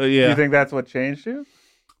 Okay. Do yeah, you think that's what changed you?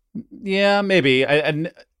 yeah, maybe.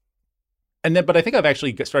 And then, but I think I've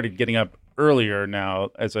actually started getting up earlier now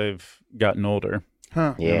as I've gotten older. Huh.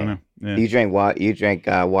 I don't Yeah. know. Yeah. You drink water. You drink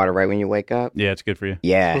water right when you wake up. Yeah, it's good for you.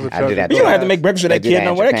 Yeah, Those are I do that. chocolate. You don't have to make breakfast for that They do kid that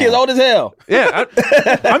no in more. That Japan. kid's old as hell. Yeah,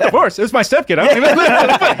 I'm divorced. It was my stepkid. I don't even.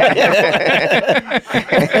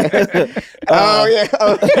 Oh yeah.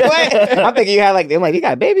 Oh, what? I'm thinking you had like. I'm like, you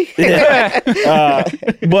got a baby.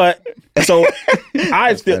 But so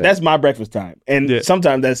that's my breakfast time. And Yeah.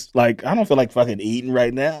 sometimes that's like, I don't feel like fucking eating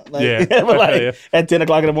right now. Like, Yeah, but I like feel you. at 10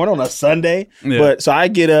 o'clock in the morning on a Sunday. Yeah. But so I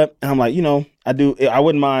get up and I'm like, I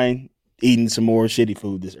wouldn't mind eating some more shitty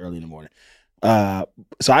food this early in the morning.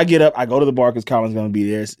 So I get up, I go to the bar because Colin's going to be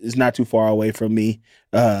there. It's not too far away from me.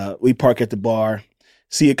 We park at the bar,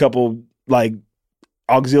 see a couple like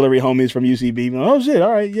auxiliary homies from UCB. Oh shit!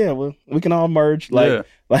 All right, yeah, well we can all merge. Like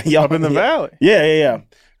y'all Up in the valley. Yeah.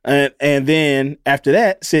 And then after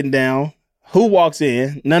that, sitting down, who walks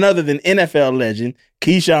in? None other than NFL legend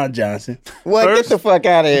Keyshawn Johnson. What? Get the fuck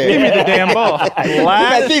out of here. Give me the damn ball.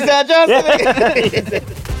 Keyshawn Johnson.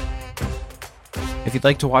 If you'd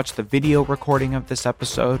like to watch the video recording of this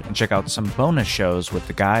episode and check out some bonus shows with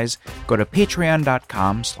the guys, go to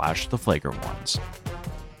patreon.com/theflagrant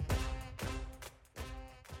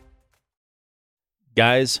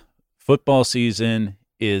Guys, football season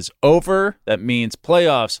is over. That means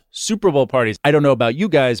playoffs, Super Bowl parties. I don't know about you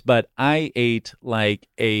guys, but I ate like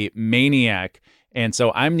a maniac. And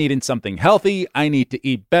so I'm needing something healthy. I need to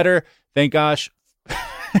eat better. Thank gosh.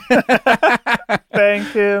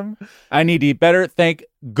 Thank him. I need to eat better. Thank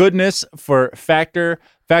goodness for Factor.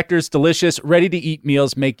 Factor's delicious, ready-to-eat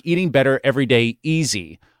meals make eating better every day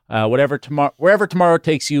easy. Wherever tomorrow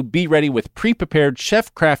takes you, be ready with pre-prepared,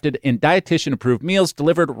 chef-crafted, and dietitian-approved meals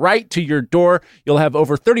delivered right to your door. You'll have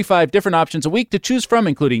over 35 different options a week to choose from,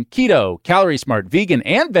 including keto, calorie smart, vegan,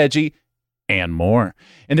 and veggie, and more.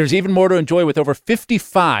 And there's even more to enjoy with over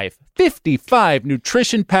 55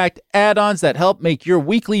 nutrition-packed add-ons that help make your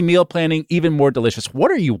weekly meal planning even more delicious.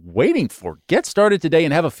 What are you waiting for? Get started today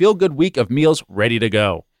and have a feel-good week of meals ready to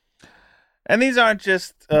go. And these aren't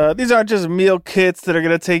just meal kits that are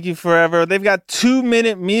going to take you forever. They've got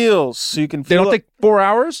 2-minute meals, so you can. They don't take 4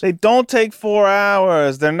 hours? They don't take 4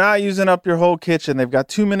 hours. They're not using up your whole kitchen. They've got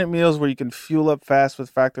 2-minute meals where you can fuel up fast with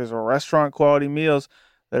Factor's restaurant quality meals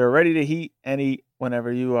that are ready to heat and eat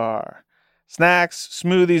whenever you are. Snacks,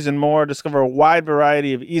 smoothies, and more. Discover a wide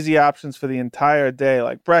variety of easy options for the entire day,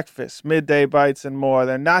 like breakfast, midday bites, and more.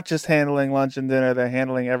 They're not just handling lunch and dinner. They're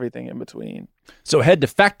handling everything in between. So head to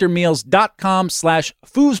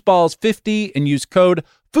factormeals.com/foosballs50 and use code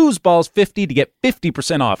foosballs50 to get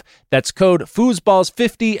 50% off. That's code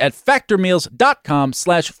foosballs50 at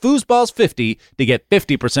factormeals.com/foosballs50 to get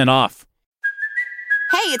 50% off.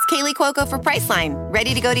 Hey, it's Kaylee Cuoco for Priceline.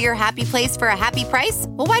 Ready to go to your happy place for a happy price?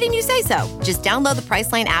 Well, why didn't you say so? Just download the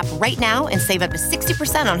Priceline app right now and save up to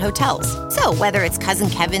 60% on hotels. So whether it's Cousin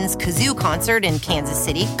Kevin's Kazoo Concert in Kansas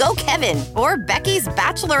City, go Kevin, or Becky's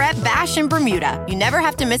Bachelorette Bash in Bermuda, you never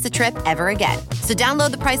have to miss a trip ever again. So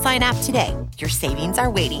download the Priceline app today. Your savings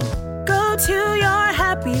are waiting. Go to your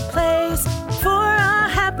happy place for a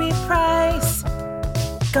happy price.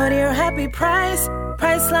 Go to your happy price,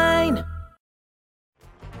 Priceline.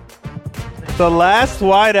 The last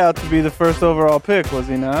wideout to be the first overall pick, was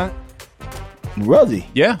he not? Was he?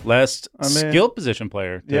 Yeah, last skill position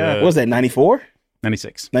player. Yeah. What was that, 94?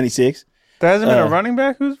 96. 96? There hasn't been a running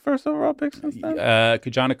back who's first overall pick since then?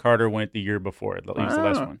 Kajana Carter went the year before. He was the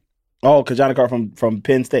last one. Oh, Kajana Carter from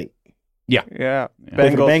Penn State. Yeah.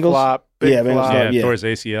 Bengals flop. Bengals flop. flop. Tore his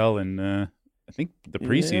ACL in, I think, the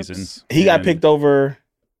preseason. Yips. He got picked over.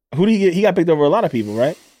 Who did he get? He got picked over a lot of people,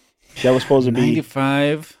 right? That was supposed to be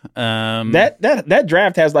 95. That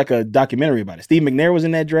draft has like a documentary about it. Steve McNair was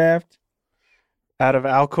in that draft. Out of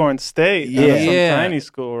Alcorn State. Yeah. Out of some tiny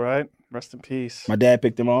school, right? Rest in peace. My dad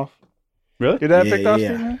picked him off. Really? Your dad picked off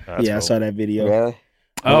Steve McNair? I saw that video. Really?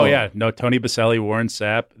 Oh, yeah. No, Tony Baselli, Warren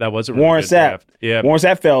Sapp. That was a really Warren good Sapp. draft. Yeah. Warren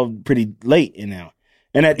Sapp fell pretty late in now.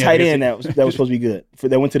 And that tight end that was supposed to be good.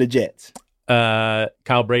 That went to the Jets.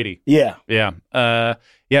 Kyle Brady. Yeah. Yeah.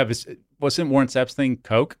 Wasn't Warren Sapp's thing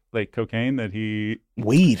coke? Like cocaine that he...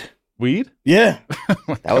 Weed? Yeah.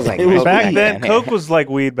 That was like It was Back weed. then, Coke was like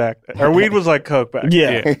weed back then. Or weed was like Coke back then.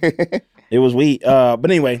 Yeah. It was weed. But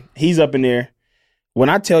anyway, he's up in there. When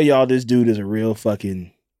I tell y'all this dude is a real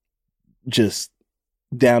fucking just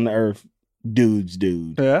down-to-earth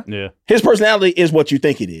dude. Yeah. Yeah. His personality is what you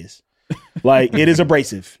think it is. Like, it is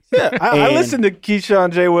abrasive. Yeah, I listen to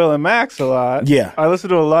Keyshawn, J. Will, and Max a lot. Yeah. I listen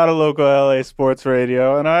to a lot of local LA sports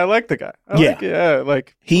radio, and I like the guy.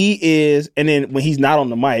 Like He is, and then when he's not on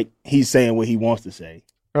the mic, he's saying what he wants to say.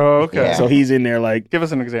 Oh, okay. Yeah. So he's in there like, Give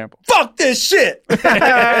us an example. fuck this shit.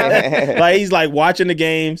 Like, he's like watching the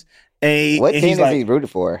games. And What and team he's is like, he rooting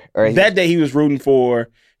for? Or that day he was rooting for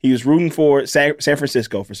San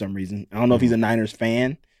Francisco for some reason. I don't know if he's a Niners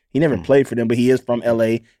fan. He never played for them, but he is from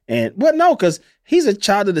LA. And no, because he's a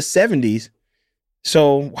child of the 70s.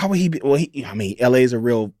 So why would he be? Well, LA is a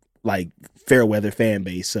real like fair weather fan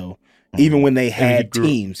base. So even when they had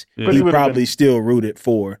teams, he probably still rooted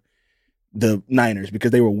for the Niners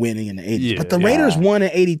because they were winning in the 80s. Yeah. But the Raiders won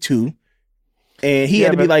in 82. And he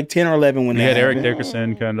had to be like 10 or 11 when They they had Eric happened.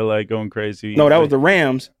 Dickerson kind of like going crazy. No, that was the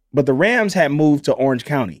Rams. But the Rams had moved to Orange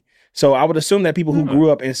County. So I would assume that people who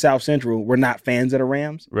grew up in South Central were not fans of the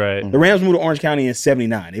Rams. Right. The Rams moved to Orange County in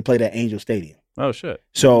 79. They played at Angel Stadium. Oh, shit.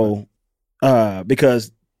 So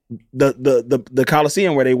because the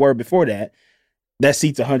Coliseum where they were before that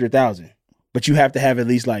seats 100,000. But you have to have at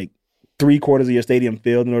least like 3/4 of your stadium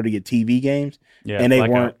filled in order to get TV games. Yeah, and they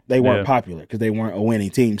weren't Yeah. popular because they weren't a winning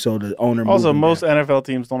team. So the owner Also, moved them most down. NFL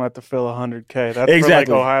teams don't have to fill 100K. That's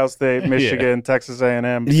Exactly. for like Ohio State, Michigan, Texas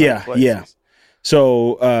A&M. Yeah, places. yeah.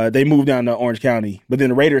 So they moved down to Orange County, but then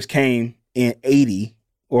the Raiders came in 80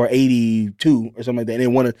 or 82 or something like that, and they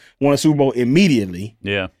won a Super Bowl immediately.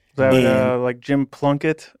 Yeah. Is that And- like Jim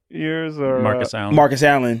Plunkett years or Marcus Allen. Marcus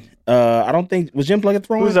Allen. I don't think was Jim Plunkett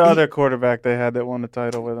throwing. Who's the other quarterback they had that won the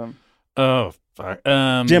title with him? Oh, fuck.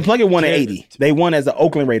 Jim Plunkett won in 80. They won as the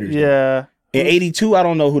Oakland Raiders. Yeah. In 82, I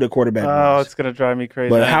don't know who the quarterback Oh, was. it's gonna drive me crazy.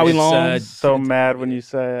 But Howie It's, Long, so mad when you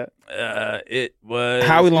say it. It was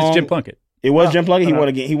Howie it's Long. Jim Plunkett. it was Jim Plunkett. He won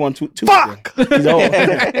again. He won two. Fuck! He's old.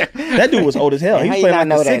 That dude was old as hell. He How was you playing not like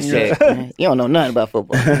know the that sixties. shit? You don't know nothing about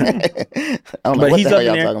football. I don't know But what he's the hell up in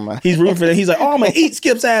y'all there. talking about. He's rooting for them. He's like, "Oh, I'm gonna eat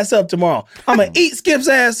Skip's ass up tomorrow. I'm gonna eat Skip's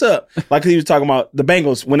ass up." Like he was talking about the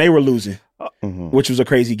Bengals when they were losing, which was a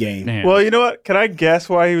crazy game. Man. Well, you know what? Can I guess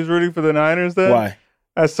why he was rooting for the Niners then? Why?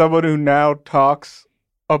 As someone who now talks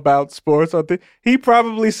about sports, he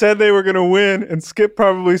probably said they were going to win, and Skip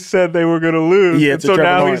probably said they were going to lose. Yeah, and to so Trevor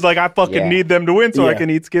now Lawrence. he's like, I fucking Yeah. need them to win so I Yeah. can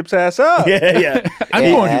eat Skip's ass up. Yeah, yeah. I'm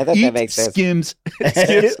Yeah, going I to thought that eat makes sense. Skim's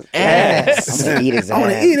Skip's I'm gonna eat his I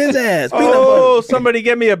want ass. to eat his ass. Peanut Oh, somebody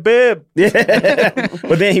get me a bib. butter. Yeah.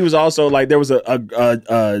 But then he was also like, there was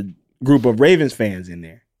a group of Ravens fans in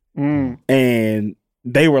there, and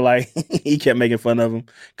they were like, he kept making fun of him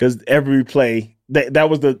because every play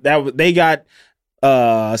they got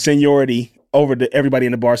seniority over everybody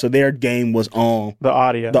in the bar, so their game was on The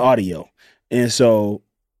audio. and so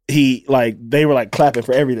they were like clapping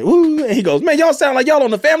for everything. Woo! And he goes, "Man, y'all sound like y'all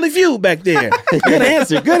on the Family Feud back there." Good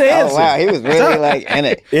answer. Oh wow, he was really like in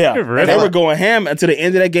it. Yeah, Really? and they were going ham until the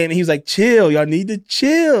end of that game, and he was like, "Chill, y'all need to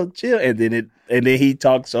chill." And then he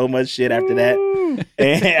talked so much shit after that,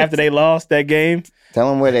 and after they lost that game. Tell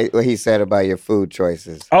him what he said about your food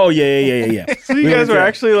choices. Oh yeah. So you guys were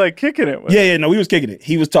actually like kicking it with Yeah, no, we was kicking it.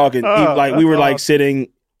 He was talking. Oh, We were that's like awesome. sitting,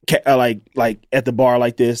 like at the bar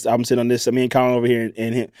like this. I'm sitting on this. Me and Colin over here,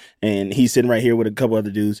 and he's sitting right here with a couple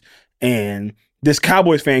other dudes. And this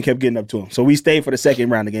Cowboys fan kept getting up to him, so we stayed for the second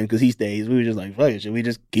round again because he stays. We were just like, "Fuck it, should we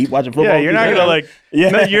just keep watching football?" Yeah, you're not gonna like. Yeah.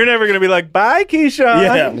 No, you're never gonna be like, bye, Keyshawn.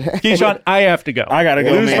 Yeah, Keyshawn, I have to go. I gotta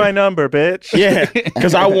go. Lose man. my number, bitch. Yeah,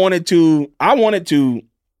 because I wanted to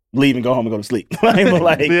leave and go home and go to sleep.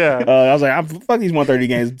 Yeah. I was like, fuck these 130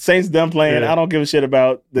 games. Saints done playing. Yeah. I don't give a shit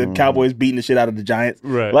about the Cowboys beating the shit out of the Giants.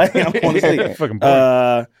 Right. Like, I'm going to sleep. Fucking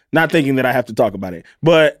boring. Not thinking that I have to talk about it.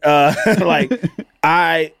 But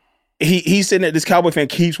he's sitting there, this Cowboy fan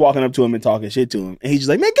keeps walking up to him and talking shit to him. And he's just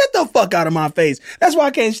like, "Man, get the fuck out of my face." That's why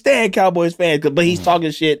I can't stand Cowboys fans. But he's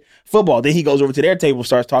talking shit football. Then he goes over to their table,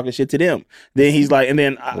 starts talking shit to them. Then he's like, and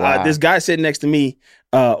then this guy sitting next to me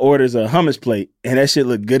orders a hummus plate, and that shit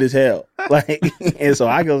looked good as hell. And so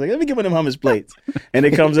I go like, "Let me get one of them hummus plates." And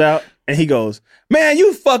it comes out, and he goes, "Man,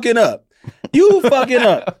 you fucking up. You fucking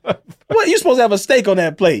up. What? You supposed to have a steak on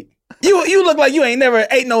that plate. You look like you ain't never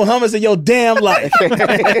ate no hummus in your damn life.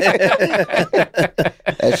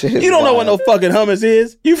 That shit is You don't know what wild. no fucking hummus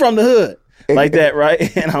is. You from the hood." Like that, right?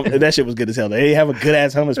 And that shit was good as hell. They have a good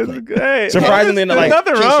ass hummus plate. Hey, Surprisingly, there's like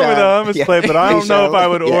nothing wrong with a Keyshawn. hummus Yeah. plate, but I don't know if I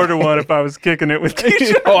would Keyshawn. order one if I was kicking it with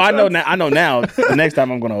Keyshawn. Oh, I know now. The next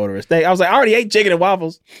time I'm going to order a steak. I was like, I already ate chicken and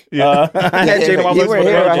waffles. I had chicken and waffles. You were for the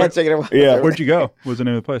here. I road had trip. chicken and waffles. Yeah. Where'd you go? What was the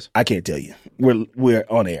name of the place? I can't tell you. We're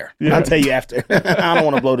on air. I'll tell you after. I don't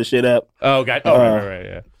want to blow the shit up. Oh, God. Oh, right,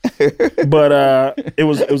 yeah. But it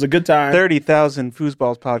was a good time. 30,000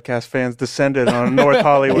 Foosballs podcast fans descended on North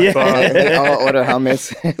Hollywood bar. They all order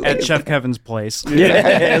hummus. At Chef Kevin's place. Yeah,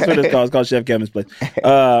 that's what it's called. It's called Chef Kevin's place.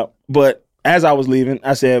 But as I was leaving,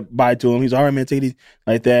 I said bye to him. He's all right, man, take it easy,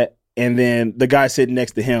 like that. And then the guy sitting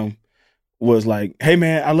next to him was like, "Hey,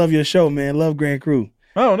 man, I love your show, man. Love Grand Crew."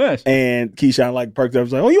 Oh, nice. And Keyshawn like perked up.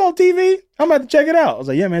 Was like, "Oh, you on TV? I'm about to check it out." I was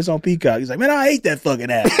like, "Yeah, man, it's on Peacock." He's like, "Man, I hate that fucking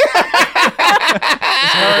app."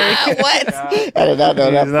 What? I did not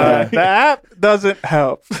know that. The app doesn't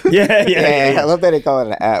help. Yeah. I love that they call it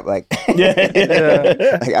an app. Like, Yeah.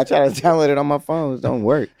 like I try to download it on my phone. It don't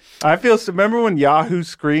work. I feel. Remember when Yahoo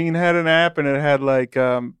Screen had an app and it had like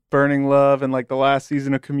Burning Love and like the last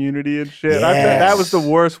season of Community and shit? I bet that was the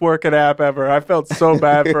worst working app ever. I felt so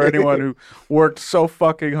bad for anyone who worked so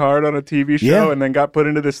fucking hard on a TV show Yeah. and then got put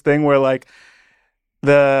into this thing where like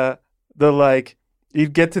the like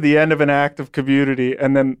you'd get to the end of an act of Community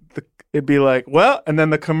and then it'd be like, well, and then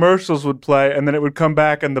the commercials would play, and then it would come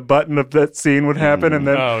back, and the button of that scene would happen, and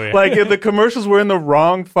then like the commercials were in the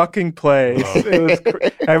wrong fucking place. It was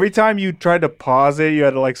every time you tried to pause it, you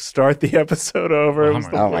had to like start the episode over. It was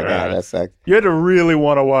Oh my god, that sucked. You had to really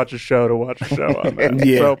want to watch a show on that.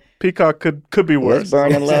 Yeah. So Peacock could be worse.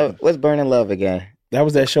 What's Burning Love again? That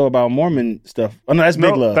was that show about Mormon stuff. Oh no, that's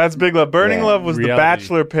Big Love. That's Big Love. Burning Love was Reality. the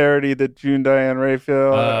Bachelor parody that June Diane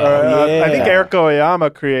Raphael. yeah. I think Eric Oyama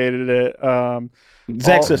created it.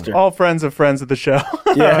 Zach's sister. All friends of the show.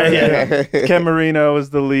 Yeah. Ken Marino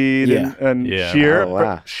was the lead, Yeah. and Yeah. Sheer, Oh,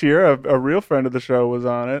 wow. Sheer, a real friend of the show, was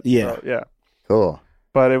on it. Yeah. So, yeah. Cool.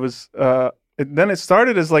 But it was. Then it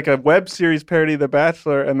started as like a web series parody of The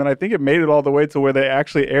Bachelor, and then I think it made it all the way to where they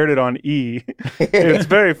actually aired it on E. It's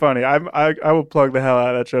very funny. I will plug the hell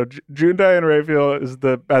out of that show. June Diane Raphael is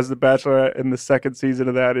as the Bachelor in the second season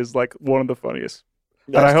of that is like one of the funniest.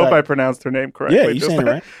 And I hope I pronounced her name correctly. Yeah, you saying it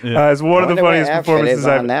right. It's one of the funniest performances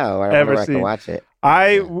I've now. ever seen. To watch it.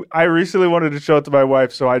 I recently wanted to show it to my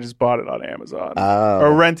wife, so I just bought it on Amazon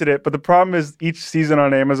or rented it. But the problem is, each season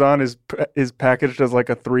on Amazon is packaged as like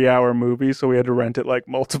a 3-hour movie, so we had to rent it like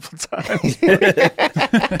multiple times.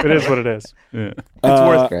 It is what it is. Yeah.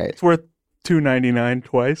 It's worth $2.99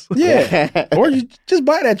 twice. Yeah. Or you just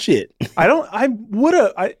buy that shit. I would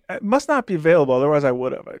have. It must not be available. Otherwise, I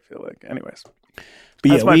would have. I feel like. Anyways. But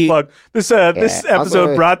That's my plug. This episode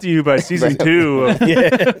Also- brought to you by season 2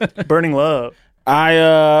 of Burning Love.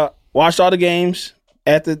 I watched all the games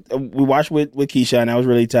we watched with Keisha, and that was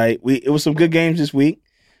really tight. It was some good games this week.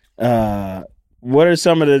 What are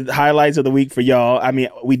some of the highlights of the week for y'all? I mean,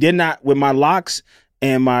 we did not with my locks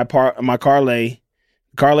and my parlay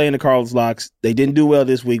and the Carlos locks. They didn't do well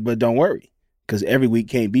this week, but don't worry, because every week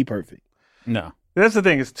can't be perfect. No. That's the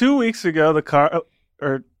thing. Is 2 weeks ago the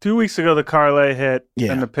parlay hit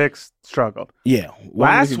and the picks struggled. Yeah.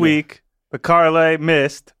 Last week the parlay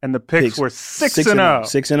missed and the picks were 6-0.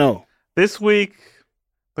 6-0. This week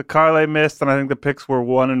the parlay missed and I think the picks were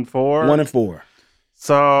 1-4. 1-4.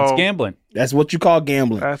 So It's gambling. That's what you call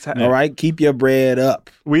gambling. All right, keep your bread up.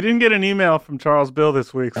 We didn't get an email from Charles Bill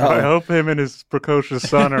this week, so I hope him and his precocious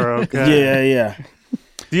son are okay. Yeah.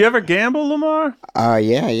 Do you ever gamble, Lamar?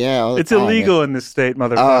 Yeah. all the It's time, illegal in this state,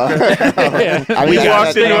 motherfucker. I We mean,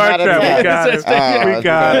 walked into our I trap. We got it. We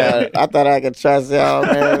got it. I thought I could trust y'all,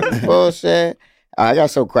 man. Bullshit. I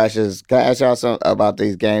got some questions. Can I ask y'all some about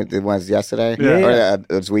these games? The ones yesterday or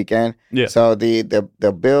this weekend? Yeah. So the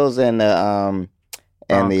Bills and the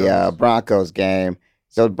Broncos game.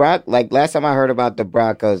 So like last time I heard about the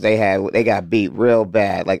Broncos, they got beat real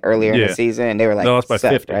bad like earlier in the season, and they were like lost by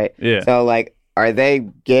 50, right? Yeah. So like, are they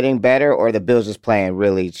getting better, or the Bills just playing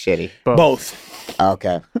really shitty? Both.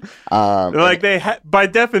 Okay. Like by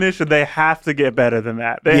definition, they have to get better than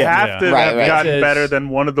that. They have to have gotten better than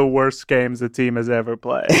one of the worst games the team has ever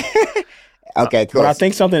played. Okay, cool. But I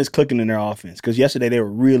think something is clicking in their offense because yesterday they were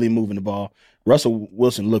really moving the ball. Russell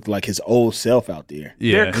Wilson looked like his old self out there.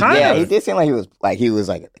 Yeah, he did seem like he was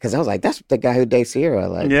like because I was like, that's the guy who dates Sierra.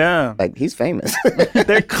 Like he's famous.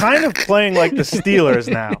 They're kind of playing like the Steelers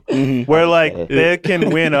now, where like they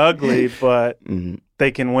can win ugly, but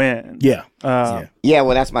they can win. Yeah. Yeah.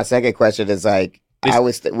 Well, that's my second question. Is like I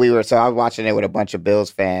was watching it with a bunch of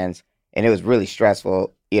Bills fans, and it was really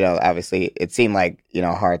stressful. You know, obviously, it seemed like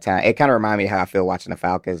a hard time. It kind of reminded me of how I feel watching the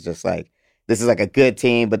Falcons, just like. This is like a good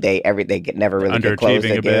team, but they never really get close.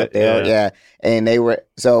 Underachieving a bit. Yeah. And they were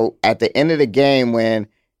so at the end of the game when,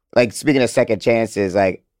 like, speaking of second chances,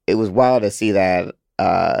 like it was wild to see that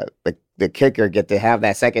the kicker get to have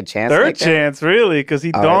that second chance. Third chance, really, because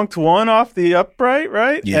he donked one off the upright,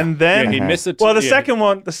 right? Yeah. And then he missed it. Well,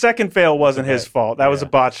 the second fail wasn't his fault. That was a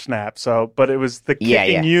botched snap. So, but it was the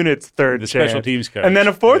kicking unit's third The chance. special teams coach. And then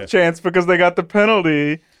a fourth chance because they got the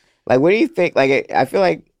penalty. Like, what do you think? Like, I feel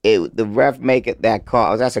like the ref make it that call.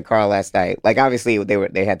 I was asking Carl last night. Like, obviously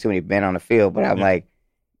they had too many men on the field, but I'm like,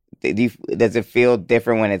 does it feel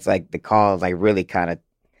different when it's like the call is like really kind of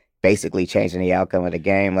basically changing the outcome of the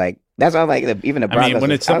game? Like that's why like even the Broncos. I mean,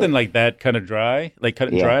 when it's something like that, kind of dry, like cut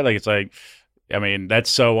and dry, like it's like. I mean, that's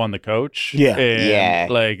so on the coach. Yeah. Yeah.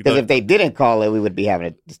 Like, because if they didn't call it, we would be having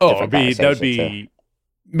a different conversation. That would be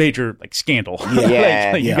major like scandal.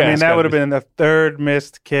 Yeah. I mean, that would have been the third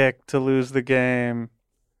missed kick to lose the game.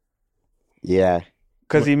 Yeah.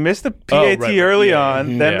 Because he missed the PAT early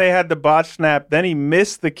on, then they had the botch snap, then he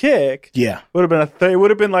missed the kick. Yeah. Would have been it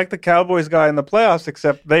would have been like the Cowboys guy in the playoffs,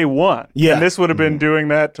 except they won. Yeah. And this would have been doing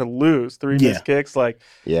that to lose 3 missed kicks. Like,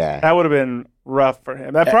 that would have been rough for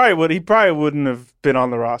him. He probably wouldn't have been on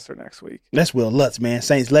the roster next week. That's Will Lutz, man.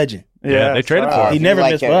 Saints legend. Yeah, they traded for him. He never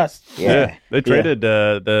missed for us. Yeah. They traded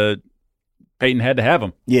the Peyton had to have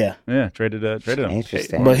him. Yeah. Traded him.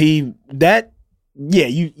 Interesting. But you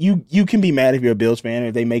can be mad if you're a Bills fan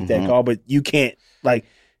if they make that call, but you can't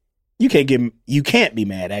you can't be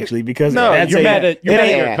mad actually because you're mad at your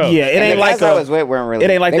coach. Yeah, it ain't like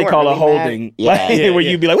they call a holding where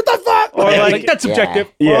you'd be like, what the fuck? Or like that's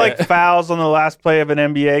subjective. Or like fouls on the last play of an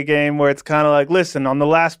NBA game where it's kind of like, listen, on the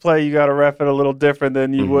last play you got to ref it a little different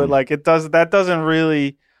than you would. Like that doesn't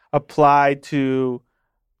really apply to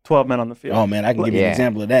 12 men on the field. Oh man, I can give you an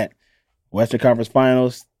example of that. Western Conference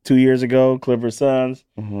Finals 2 years ago, Clippers Suns.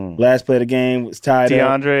 Last play of the game was tied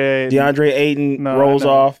up. DeAndre Ayton rolls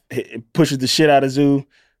off, pushes the shit out of Zoo.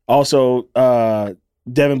 Also,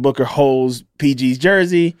 Devin Booker holds PG's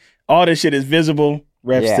jersey. All this shit is visible.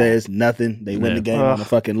 Ref says nothing. They win the game on the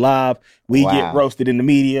fucking lob. We get roasted in the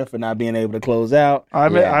media for not being able to close out.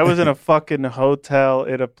 I was in a fucking hotel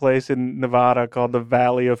in a place in Nevada called the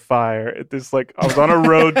Valley of Fire. I was on a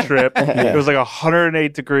road trip. It was like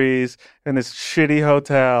 108 degrees in this shitty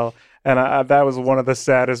hotel. And that was one of the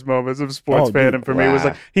saddest moments of sports fandom for me. It was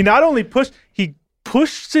like, he not only pushed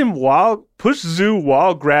pushed Zoo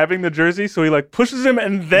while grabbing the jersey, so he like pushes him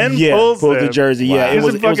and then pulls the jersey. Wow. Yeah, it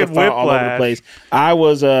was a foul all over the place. I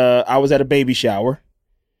was at a baby shower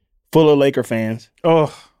full of Laker fans.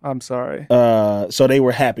 Oh, I'm sorry. So they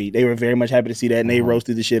were happy. They were very much happy to see that, and they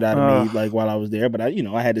roasted the shit out of me like while I was there. But I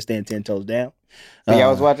had to stand 10 toes down. I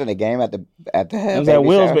was watching the game at the I was at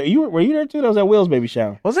Will's. Were you there too? That was at Will's baby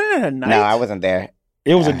shower. Wasn't it at night? No, I wasn't there.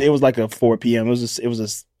 It was like a 4 p.m. It was a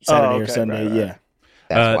Saturday or Sunday. Right. Yeah.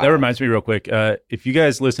 That reminds me real quick. If you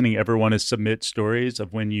guys listening ever want to submit stories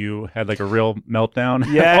of when you had like a real meltdown.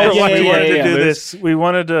 We wanted to do this. We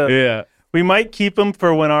wanted to. Yeah. We might keep them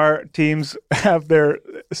for when our teams have their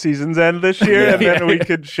seasons end this year, and then we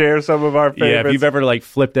could share some of our favorites. Yeah, if you've ever like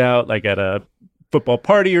flipped out like at a football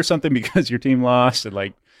party or something because your team lost, and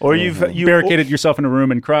like, or you barricaded yourself in a room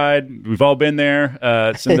and cried. We've all been there.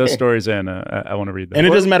 Send those stories in. I want to read them. And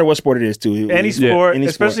it doesn't matter what sport it is, too. Any sport,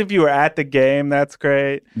 especially if you were at the game, that's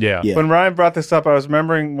great. Yeah. When Ryan brought this up, I was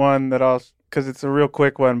remembering one that because it's a real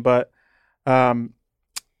quick one, but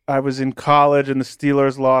I was in college and the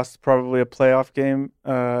Steelers lost probably a playoff game.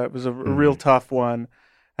 It was a real tough one,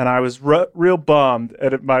 and I was real bummed.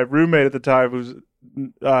 And my roommate at the time was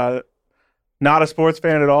not a sports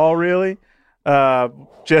fan at all, really.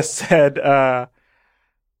 Just said,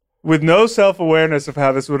 with no self-awareness of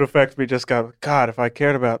how this would affect me, just go, God, if I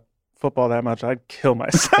cared about football that much, I'd kill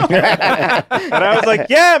myself. And I was like,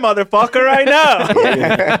 yeah, motherfucker, I know.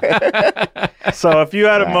 So if you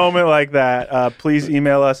had a moment like that, please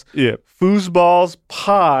email us. Yeah.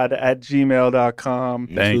 foosballspod@gmail.com.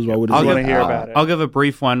 Thank you. I want to hear about it. I'll give a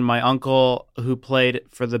brief one. My uncle, who played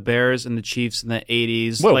for the Bears and the Chiefs in the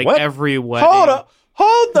 80s, every wedding.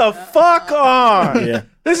 Hold the fuck on. Yeah.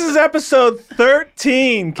 This is episode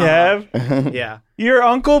 13, Kev. Yeah. Your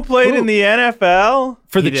uncle played in the NFL?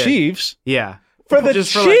 For the Chiefs? Yeah. For the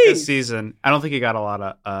Chiefs? Just for like this season. I don't think he got a lot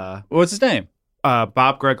of... What's his name? Bob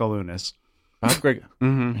Gregalunas. Bob Greg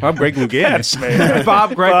Louganis.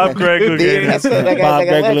 Bob Greg Louganis. Bob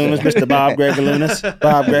Gregalunas, Mr. Bob Gregalunas.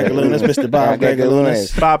 Bob Gregalunas, Mr. Bob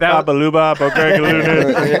Gregalunas. Bob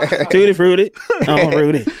Gregalunas. Tutti fruity. Oh,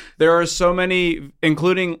 Rudy. There are so many,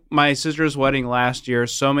 including my sister's wedding last year,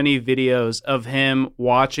 so many videos of him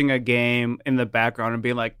watching a game in the background and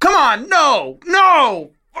being like, come on, no,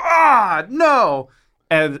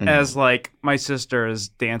 as like my sister is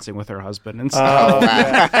dancing with her husband and stuff.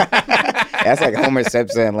 That's like Homer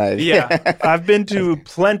Simpson. Like, yeah. I've been to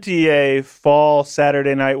plenty a fall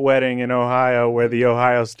Saturday night wedding in Ohio where the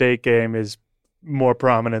Ohio State game is more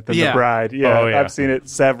prominent than the bride. Yeah, I've seen it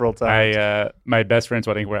several times. My best friend's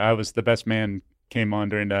wedding, where I was the best man, came on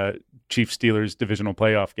during the Chiefs Steelers divisional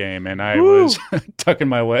playoff game, and I was tucking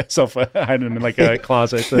myself hiding in like a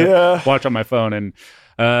closet to watch on my phone, and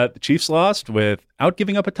the Chiefs lost without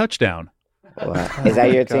giving up a touchdown. Wow. Is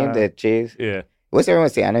that your team, the Chiefs? Yeah. What's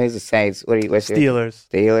everyone's team? I know he's the Saints. What's Steelers.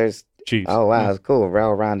 Steelers. Chiefs. Oh, wow. That's cool.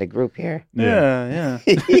 Well-rounded group here. Yeah.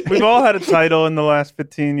 We've all had a title in the last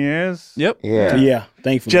 15 years. Yep. Yeah.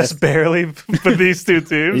 Thankfully. Just barely for these two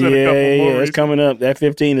teams. And a couple more it's coming up. That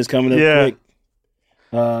 15 is coming up quick.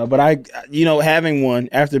 But having one,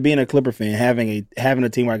 after being a Clipper fan, having a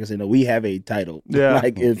team where I can say, no, we have a title. Yeah.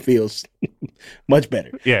 Like, it feels much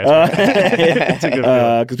better. Yeah. It's a good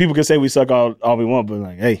feeling. Because people can say we suck all we want, but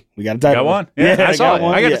like, hey, we got a title. Got one. Yeah, I saw it.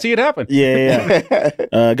 I got to see it happen.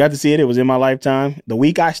 Yeah. Got to see it. It was in my lifetime. The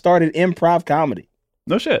week I started improv comedy.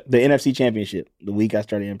 No shit. The NFC Championship. The week I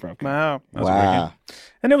started improv comedy. Wow. Wow.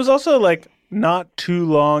 And it was also like, not too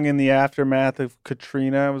long in the aftermath of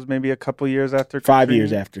Katrina. It was maybe a couple years after Katrina. 5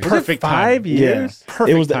 years after. Perfect time. 5 years? Yeah.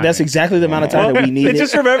 It was. That's exactly the amount of time that we needed. I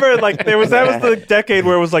just remember that was the decade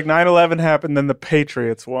where it was like 9/11 happened, then the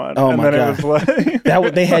Patriots won. Oh and my then God. It was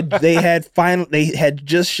like they had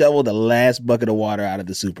just shoveled the last bucket of water out of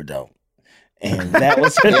the Superdome. And that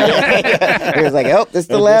was He was like, "Oh, this is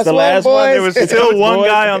the last one, boys." There was still one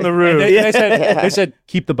guy on the roof. They said,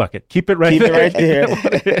 keep the bucket. Keep it right keep there. it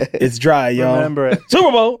right there. It's dry, y'all. Remember it.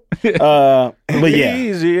 Super Bowl. But yeah,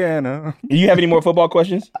 Louisiana. do you have any more football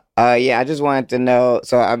questions? Yeah, I just wanted to know.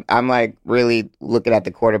 So I'm like really looking at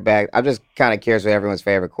the quarterback. I'm just kind of curious what everyone's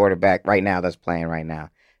favorite quarterback right now that's playing right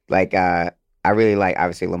now. Like, I really like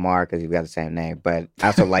obviously Lamar because you've got the same name, but I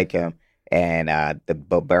also like him. And the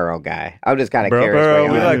Burrow guy. I'm just kind of curious. Burrow,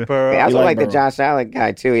 what we you like Burrow. I also like the Burrow. Josh Allen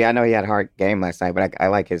guy too. Yeah, I know he had a hard game last night, but I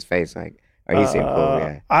like his face. Like, or he seemed cool.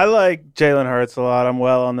 Yeah. I like Jalen Hurts a lot. I'm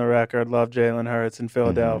well on the record. Love Jalen Hurts in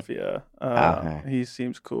Philadelphia. He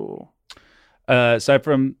seems cool. Aside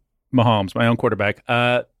from Mahomes, my own quarterback,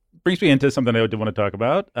 brings me into something I did want to talk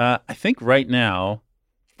about. I think right now,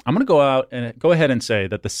 I'm going to go ahead and say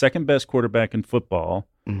that the second best quarterback in football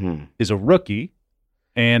is a rookie.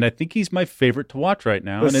 And I think he's my favorite to watch right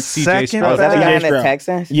now, and it's C.J. Stroud. Is that the guy in the Stroud.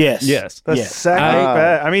 Texans? Yes. The Yes. second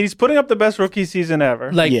best. I mean, he's putting up the best rookie season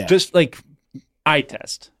ever. Just eye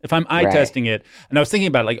test. If I'm eye testing it, and I was thinking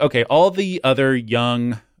about okay, all the other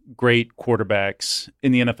young, great quarterbacks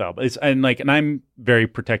in the NFL, and I'm very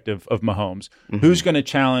protective of Mahomes. Who's going to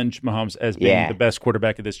challenge Mahomes as being the best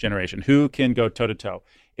quarterback of this generation? Who can go toe to toe?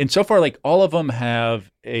 And so far, all of them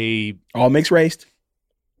have all mixed race.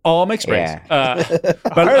 All mixed race. Yeah. But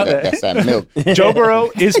That's that milk. Joe Burrow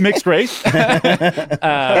is mixed race. Joe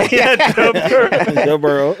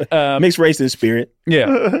Burrow, mixed race in spirit.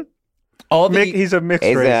 Yeah. He's a mixed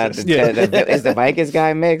racist. Is the Vikings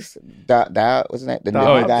guy mixed? What's his name? The new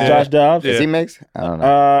Dobbs. guy. Josh Dobbs. Is he mixed? I don't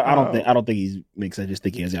know. I don't think he's mixed. I just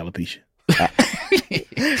think he has alopecia.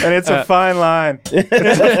 And it's a fine line.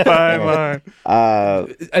 It's a fine line.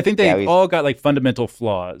 I think they've all got fundamental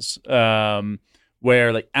flaws.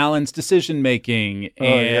 Where Allen's decision making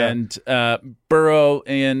and Burrow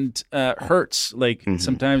and Hurts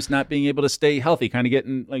sometimes not being able to stay healthy, kind of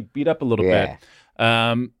getting beat up a little bit.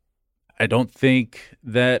 I don't think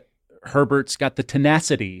that Herbert's got the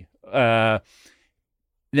tenacity. Then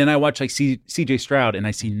I watch C.J. Stroud and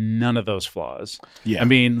I see none of those flaws. Yeah, I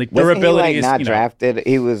mean durability is not drafted.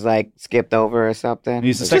 He was skipped over or something.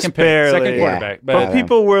 He's the second quarterback. But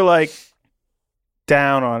people were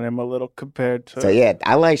down on him a little compared to. So yeah,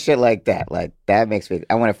 I like shit like that. That makes me.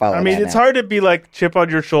 I want to follow. I mean, it's hard to be chip on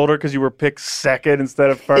your shoulder because you were picked second instead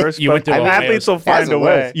of first. Went to athletes will find a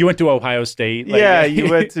way. You went to Ohio State. You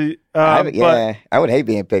went to. I would hate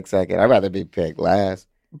being picked second. I'd rather be picked last,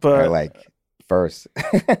 or first.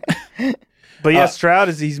 But yeah, Stroud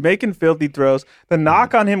he's making filthy throws. The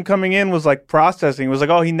knock on him coming in was processing. It was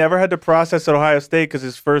he never had to process at Ohio State because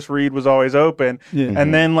his first read was always open. Yeah.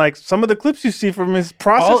 And then some of the clips you see from his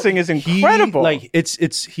processing is incredible.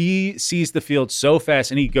 He sees the field so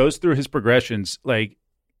fast and he goes through his progressions like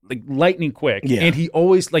lightning quick. Yeah. And he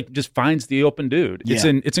always just finds the open dude. Yeah.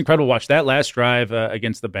 It's incredible to watch. That last drive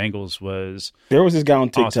against the Bengals was there was this guy on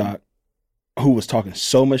TikTok. Awesome. Who was talking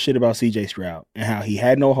so much shit about C.J. Stroud and how he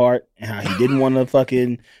had no heart and how he didn't want to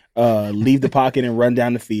fucking leave the pocket and run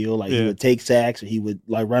down the field. He would take sacks or he would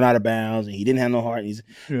run out of bounds and he didn't have no heart.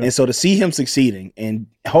 And so to see him succeeding and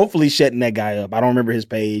hopefully shutting that guy up, I don't remember his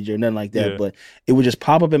page or nothing like that, but it would just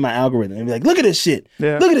pop up in my algorithm and be look at this shit.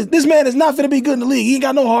 Yeah. Look at this. This man is not going to be good in the league. He ain't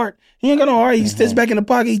got no heart. He sits back in the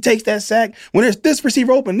pocket. He takes that sack. When there's this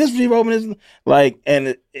receiver open,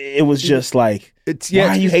 and it was just why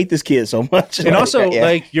you hate this kid so much. And also,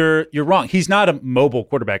 you're wrong. He's not a mobile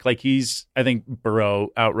quarterback. I think Burrow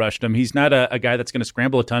outrushed him. He's not a guy that's going to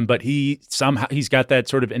scramble a ton, but he's got that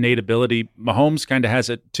sort of innate ability. Mahomes kind of has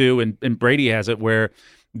it too, and Brady has it where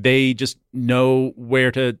they just know where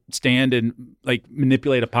to stand and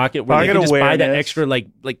manipulate a pocket where they can just buy that extra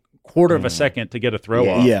quarter of a second to get a throw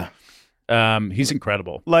off. Yeah. He's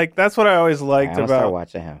incredible. That's what I always liked about start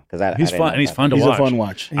watching him because he's fun and he's fun to watch. He's a fun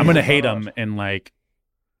watch. I'm gonna hate him in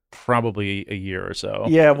probably a year or so.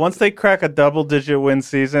 Yeah, once they crack a double-digit win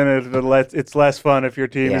season, it's less fun if your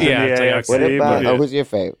team is in the AFC. What about who's your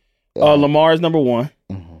favorite? Lamar is number 1.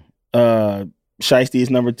 Shiesty is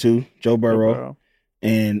number 2. Joe Burrow.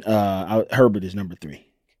 And Herbert is number 3.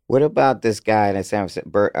 What about this guy in San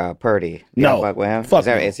Francisco, Purdy? No, fuck with him. Fuck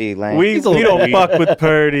is he lame? We don't fuck with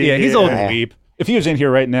Purdy. Yeah, he's old and weep. If he was in here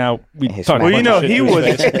right now, we'd talk. Well, you know, he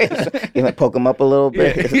was. You might poke him up a little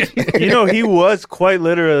bit. You know, he was quite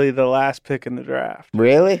literally the last pick in the draft.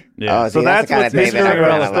 Really? Yeah. Oh, So see, that's the kind what's of thing that I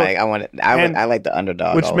Cinderella kind of like. I like the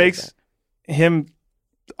underdog, which always. makes him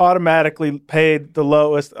automatically paid the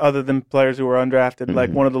lowest, other than players who were undrafted, like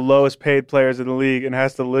one of the lowest paid players in the league, and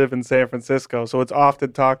has to live in San Francisco. So it's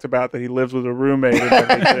often talked about that he lives with a roommate. And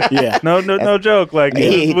everything. Yeah. No joke. Like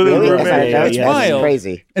he lives with really a is. roommate. That's Yeah. wild.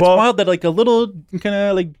 crazy. It's Well- wild that like a little kind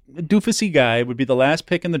of like doofusy guy would be the last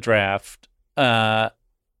pick in the draft.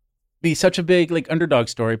 Be such a big like underdog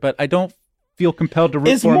story, but I don't feel compelled to root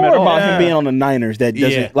It's for him more at all. about him being on the Niners that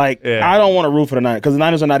doesn't I don't want to root for the Niners because the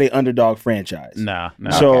Niners are not an underdog franchise. No.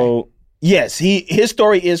 So yes, his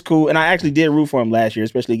story is cool, and I actually did root for him last year,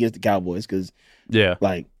 especially against the Cowboys, because Yeah.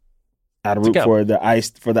 like I'd root for the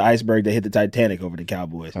iceberg that hit the Titanic over the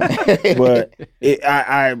Cowboys. But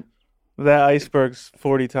That iceberg's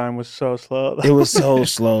 40 time was so slow. it was so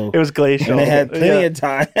slow. It was glacial. And they had plenty of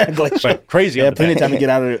time. But crazy. They on had the plenty of back. time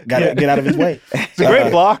to get out of his way. It's a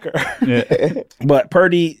great blocker. Yeah. But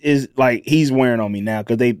Purdy is like he's wearing on me now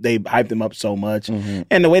because they hyped him up so much, and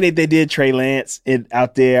the way that they did Trey Lance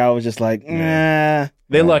out there, I was just like, nah.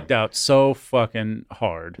 They lucked out so fucking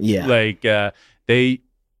hard. Yeah. Like I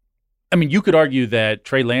mean, you could argue that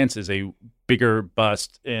Trey Lance is a bigger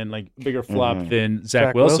bust and like bigger flop than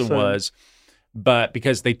Zach Wilson was, but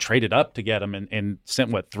because they traded up to get him and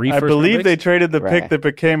sent three I first believe round they picks? traded the pick that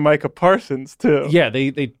became Micah Parsons too. Yeah,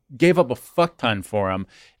 they gave up a fuck ton for him,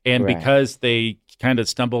 and because they kind of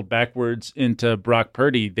stumbled backwards into Brock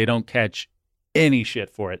Purdy, they don't catch any shit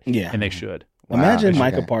for it. Yeah. And they should. Imagine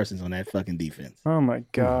Micah Parsons on that fucking defense. Oh my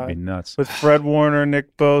god, It'd be nuts. with Fred Warner,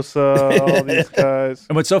 Nick Bosa, all these guys.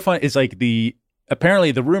 And what's so fun is like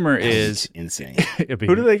apparently the rumor is insane.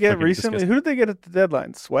 Who did they get recently? Who did they get at the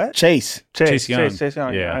deadline? Sweat? Chase Young. Chase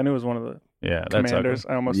Young. Yeah. I knew it was one of the that's Commanders.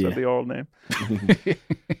 I almost said the old name.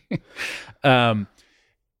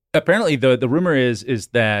 Apparently the rumor is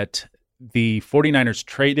that the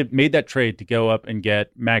 49ers made that trade to go up and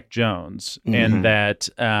get Mac Jones, and that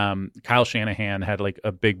Kyle Shanahan had like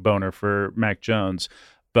a big boner for Mac Jones,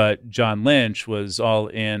 but John Lynch was all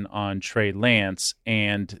in on Trey Lance,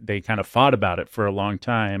 and they kind of fought about it for a long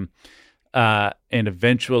time, and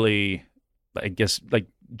eventually, I guess like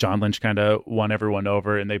John Lynch kind of won everyone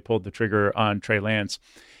over, and they pulled the trigger on Trey Lance.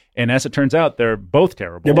 And as it turns out, they're both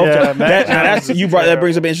terrible. They're both Yeah, terrible. That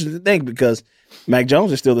brings up an interesting thing because Mac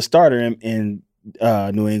Jones is still the starter in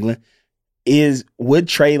New England. Would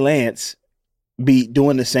Trey Lance be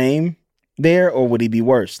doing the same there, or would he be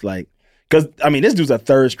worse? Like, because I mean, this dude's a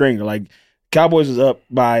third stringer. Like, Cowboys was up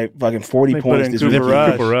by fucking 40 points this week,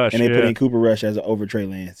 Cooper Rush, and they put in Cooper Rush as over Trey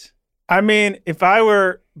Lance. I mean, if I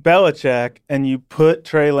were Belichick and you put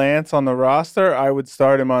Trey Lance on the roster, I would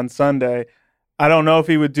start him on Sunday. I don't know if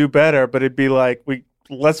he would do better, but it'd be like,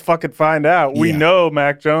 let's fucking find out. We know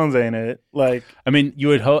Mac Jones ain't it. Like, I mean, you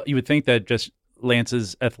would think that just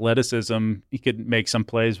Lance's athleticism, he could make some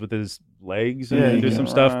plays with his legs and do some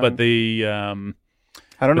stuff, but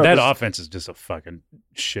I don't know. That offense is just a fucking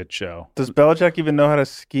shit show. Does Belichick even know how to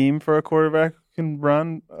scheme for a quarterback who can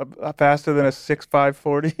run faster than a 6'5"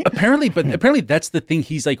 40? Apparently that's the thing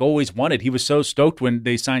he's like always wanted. He was so stoked when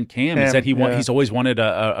they signed Cam is that he's always wanted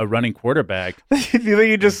a running quarterback. Do you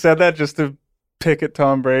think he just said that just to pick at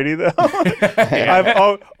Tom Brady though?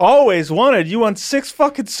 I've always wanted. You won 6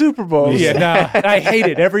 fucking Super Bowls. Yeah, no, I hate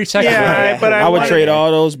it every second. Yeah, but I would trade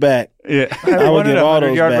all those back. Yeah, I would wanted give a all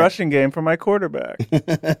those 100-yard back. rushing game for my quarterback.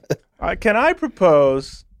 Can I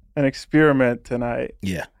propose an experiment tonight?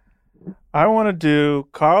 Yeah. I want to do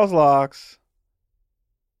Carl's locks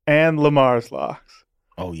and Lamar's locks.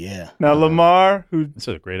 Oh yeah. Now Lamar, who this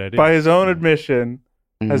is a great idea. by his own admission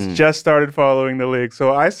has just started following the league,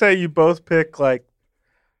 so I say you both pick like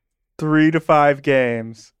 3 to 5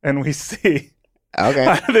 games, and we see.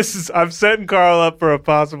 Okay. I'm setting Carl up for a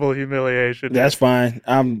possible humiliation. That's fine.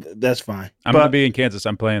 That's fine. I'm going to be in Kansas.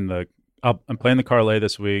 I'm playing the parlay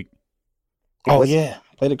this week. Oh yeah,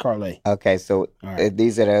 play the parlay. Okay, so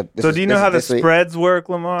these are the. So do you know how the spreads work,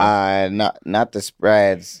 Lamar? Not the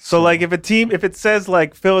spreads. So like if it says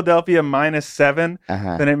like Philadelphia -7,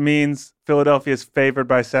 then it means Philadelphia is favored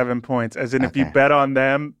by 7 points. As in, if you bet on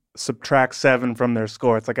them, subtract 7 from their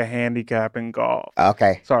score. It's like a handicap in golf.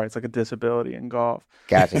 Okay. Sorry, it's like a disability in golf.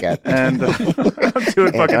 Gotcha. And I'm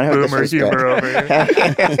doing fucking boomer humor over here.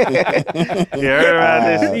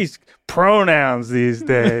 Yeah, these pronouns these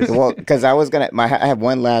days. Well, because I was I have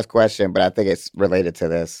one last question, but I think it's related to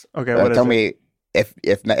this. Okay, what is tell it? me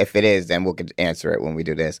if it is, then we'll answer it when we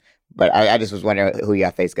do this. But I just was wondering who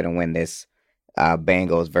y'all think's going to win this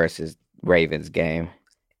Bengals versus Ravens game.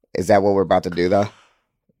 Is that what we're about to do, though?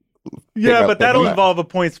 Yeah, but that'll involve a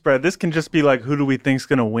point spread. This can just be like, who do we think's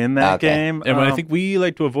going to win that game? And I think we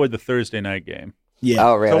like to avoid the Thursday night game. Yeah.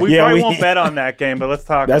 Oh, really? So we probably won't bet on that game, but let's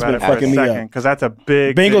talk about it for a second because that's a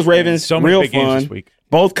big Bengals Ravens. So many real big games fun. this week.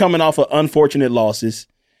 Both coming off of unfortunate losses.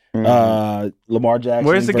 Lamar Jackson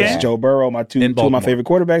Where's the versus game? Joe Burrow. Two of my favorite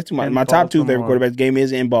quarterbacks. My top two favorite quarterbacks. Game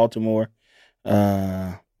is in Baltimore.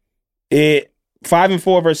 5-4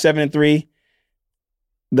 versus 7-3.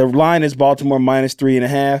 The line is Baltimore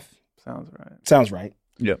 -3.5. Sounds right.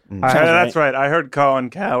 Yep. That's right. I heard Colin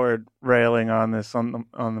Cowherd railing on this on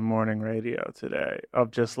the morning radio today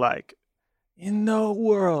of just like, in no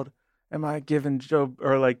world am I giving Joe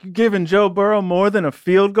Burrow more than a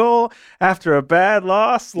field goal after a bad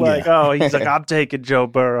loss? Like, he's like, I'm taking Joe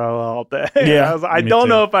Burrow all day. Yeah, I don't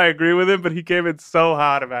know if I agree with him, but he came in so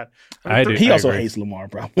hot about it. He also hates Lamar,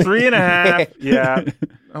 probably. 3.5. Yeah.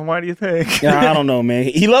 And why do you think? Yeah, I don't know, man.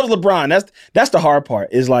 He loves LeBron. That's the hard part.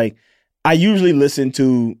 Is like, I usually listen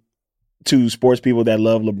to sports people that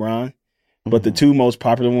love LeBron, but the two most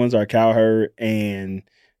popular ones are Cowherd and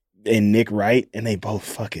Nick Wright, and they both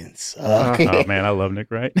fucking suck. Oh man, I love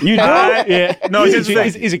Nick Wright. You do? Yeah. No, he's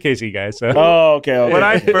a Casey guy. So. Oh, okay. When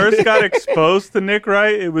I first got exposed to Nick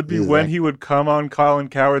Wright, it would be when he would come on Colin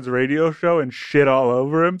Cowherd's radio show and shit all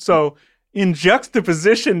over him. So in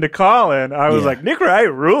juxtaposition to Colin, I was like, Nick Wright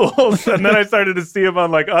rules. And then I started to see him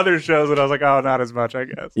on like other shows, and I was like, oh, not as much, I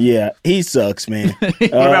guess. Yeah, he sucks, man.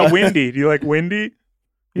 What about Windy? Do you like Windy?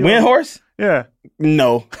 Windhorse? Yeah.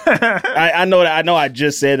 No. I know that. I know I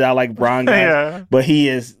just said that I like Bron guys, but he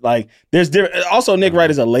is like, there's different. Also, Nick Wright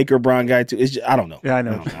is a Laker Bron guy too. It's just, I don't know. Yeah, I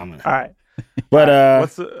know. All right. But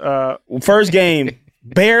what's the first game,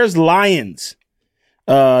 Bears Lions.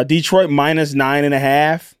 Detroit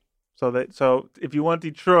 -9.5. So if you want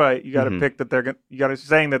Detroit, you got to pick that you got to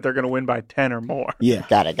saying that they're going to win by 10 or more. Yeah,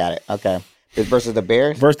 got it. Okay, versus the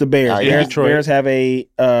Bears. Versus the Bears. Oh, yeah. Bears have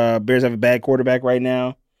a bad quarterback right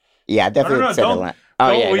now. Yeah, I definitely said the line.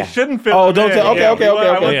 We shouldn't fit. Oh, don't tell.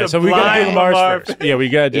 Okay. Yeah, so we got to do Lamar's first. Yeah, we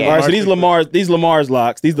got to do. All right, so these Lamar's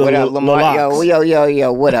locks. These what up, Lamar? locks.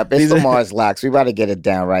 Yo, what up? It's Lamar's locks. We about to get it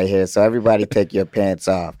down right here. So everybody, take your pants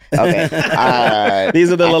off. Okay.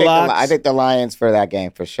 These are the locks. I think the Lions for that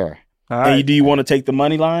game for sure. Right. And do you want to take the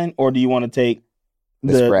money line or do you want to take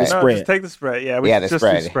the spread? No, just take the spread. Yeah, the just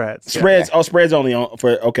spread. Do spreads. Spreads. Yeah. Oh, spreads only on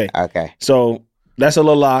for okay. Okay. So that's a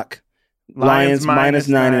little lock. Lions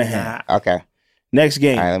 -9.5. Okay. Next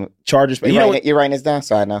game. All right, Chargers. You're writing this down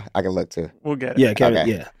so I know I can look too. We'll get it. Yeah.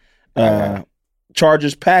 Okay. Yeah.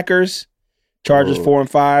 Chargers Packers. Chargers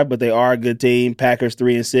 4-5, but they are a good team. Packers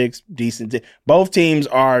 3-6, decent. Both teams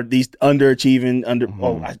are these underachieving.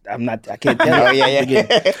 I'm not. I can't tell.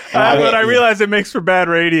 But I realize it makes for bad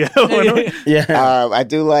radio. Yeah. I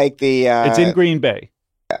do like the. It's in Green Bay.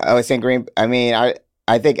 Oh, it's in Green. I mean,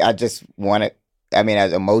 I think I just want it. I mean,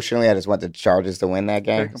 emotionally, I just want the Chargers to win that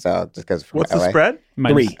game. So just because. What's the spread?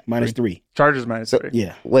 -3. Chargers -3.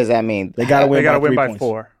 Yeah. What does that mean? They got to win. They got to win by points.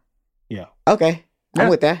 4. Yeah. Okay. I'm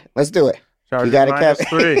with that. Let's do it. Chargers you got it,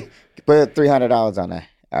 -3. Put $300 on that.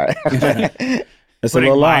 All right. That's Putting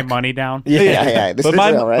a little my lock. money down. Yeah. This is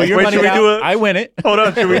real, right? Put your money down. I win it. Hold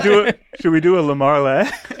on. Should we do a Lamar lay?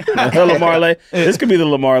 Lamar lay. This could be the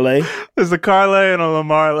Lamar lay. There's a car lay and a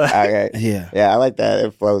Lamar lay. Okay. Yeah. I like that.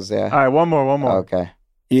 It flows there. All right. One more. Okay.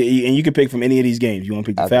 And you can pick from any of these games. You want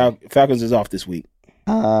to pick the Falcons is off this week.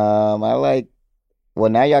 I like.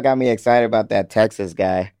 Well, now y'all got me excited about that Texas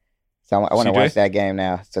guy. So I want to watch that game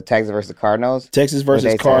now. So Texas versus Cardinals. Texas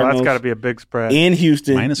versus Cardinals. That's got to be a big spread. In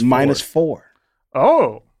Houston, -4.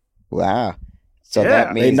 Oh. Wow. So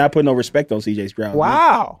that means they're not putting no respect on CJ Stroud.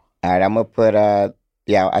 Wow. All right, I'm gonna put. I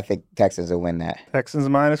think Texans will win that. Texans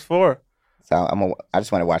 -4. So I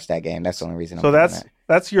just want to watch that game. That's the only reason. So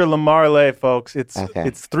that's your Lamar lay, folks.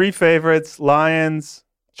 It's 3 favorites: Lions,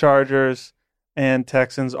 Chargers, and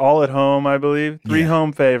Texans, all at home, I believe. 3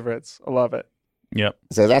 home favorites. I love it. Yep.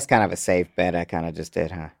 So that's kind of a safe bet. I kind of just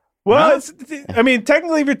did, huh? Well, I mean,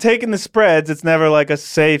 technically, if you're taking the spreads, it's never like a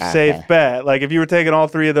safe bet. Like if you were taking all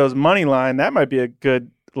 3 of those money line, that might be a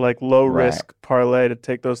good low risk parlay to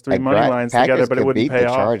take those 3 money lines together, but it wouldn't pay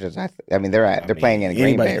off. Chargers. I mean, they're playing in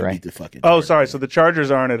Green Bay, right? Sorry. So the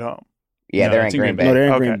Chargers aren't at home. Yeah, they're in Green Bay. No, they're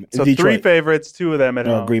in Okay. Green Bay. So Detroit. 3 favorites, 2 of them at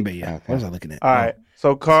home. Green Bay. Yeah. Okay. What was I looking at? All right.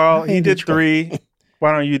 So Carl, he did 3.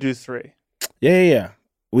 Why don't you do 3? Yeah.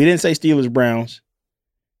 We didn't say Steelers Browns.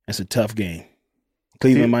 That's a tough game.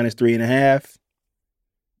 Cleveland -3.5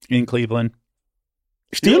 in Cleveland.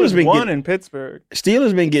 Steelers been won in Pittsburgh.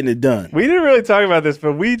 Steelers been getting it done. We didn't really talk about this,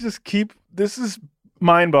 but we just keep. This is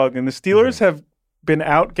mind-boggling. The Steelers have been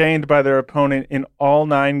outgained by their opponent in all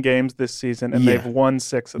 9 games this season, and they've won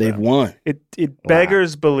 6 of them. They've won. It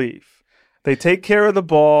beggars belief. They take care of the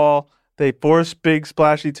ball. They force big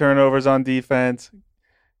splashy turnovers on defense.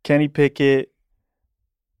 Kenny Pickett.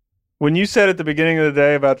 When you said at the beginning of the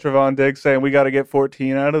day about Trevon Diggs saying we got to get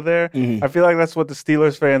 14 out of there, I feel like that's what the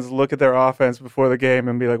Steelers fans look at their offense before the game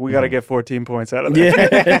and be like, we got to get 14 points out of there.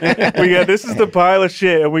 Yeah. This is the pile of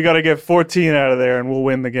shit, and we got to get 14 out of there, and we'll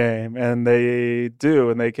win the game. And they do,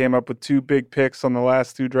 and they came up with 2 big picks on the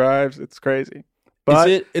last 2 drives. It's crazy. But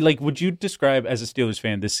is it like? Would you describe as a Steelers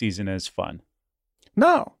fan this season as fun?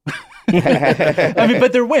 No. I mean,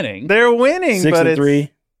 but they're winning. They're winning, 6-3.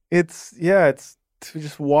 It's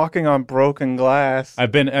just walking on broken glass.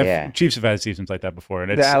 Chiefs have had seasons like that before,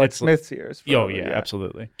 and the Alex Smith years. Oh yeah,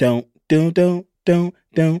 absolutely. Don't. Oh,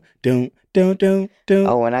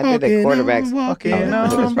 when I did the quarterbacks.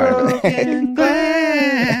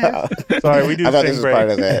 Sorry, we do. I thought this was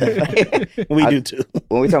part of that. We do too.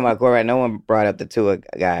 When we talk about quarterback, no one brought up the Tua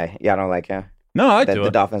guy. Y'all don't like him? No, I do.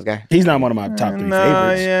 The Dolphins guy. He's not one of my top 3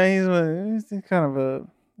 favorites. Yeah, he's kind of a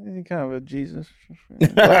Jesus. You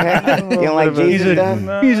don't like Jesus?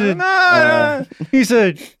 He's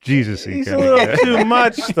a Jesus-y. He's a little too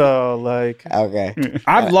much, though. Like, okay,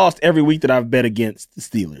 I've lost every week that I've bet against the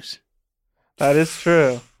Steelers. That is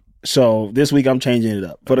true. So this week I'm changing it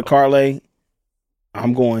up. For the parlay,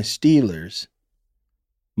 I'm going Steelers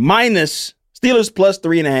plus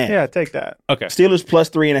 3.5. Yeah, take that. Okay. Steelers plus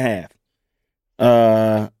 3.5.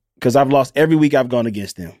 Because I've lost every week I've gone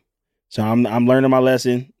against them. So I'm learning my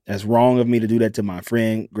lesson. That's wrong of me to do that to my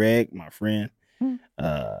friend Greg, my friend.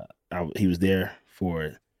 He was there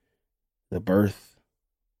for the birth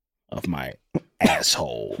of my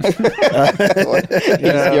asshole. That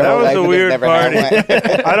was a weird party.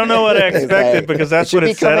 I don't know what I expected because that's what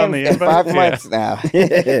it said on the invite. 5 months now.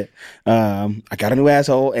 I got a new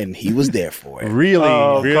asshole, and he was there for it.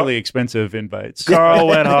 Really expensive invites. Carl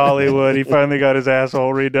went Hollywood. He finally got his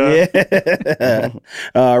asshole redone.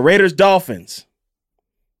 Yeah. Raiders Dolphins.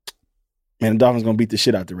 Man, the Dolphins gonna beat the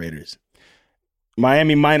shit out the Raiders.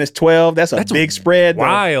 Miami minus 12. That's a big spread.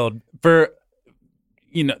 Wild for.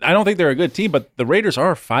 I don't think they're a good team, but the Raiders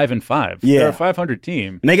are 5-5. Yeah. They're a 500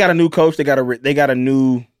 team. And they got a new coach. They got a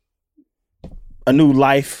new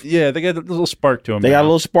life. Yeah, they got a little spark to them. They got a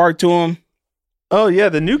little spark to them. Oh, yeah,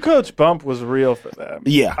 the new coach bump was real for them.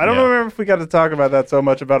 Yeah. I don't remember if we got to talk about that so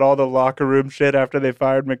much, about all the locker room shit after they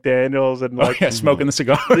fired McDaniels and smoking the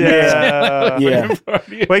cigar. Yeah. Yeah.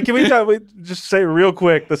 Wait, can we just say real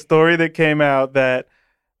quick the story that came out that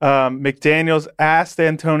McDaniels asked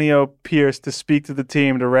Antonio Pierce to speak to the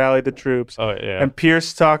team to rally the troops. Oh, yeah. And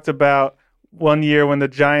Pierce talked about one year when the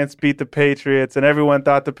Giants beat the Patriots and everyone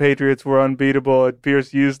thought the Patriots were unbeatable. And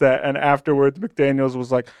Pierce used that. And afterwards, McDaniels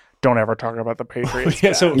was like, don't ever talk about the Patriots.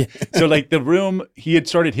 Yeah, so like the room, he had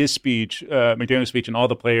started his speech, McDaniel's speech, and all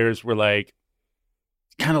the players were like,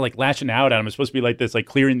 kind of like lashing out at him. It was supposed to be like this, like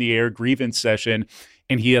clearing the air grievance session.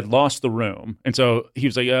 And he had lost the room. And so he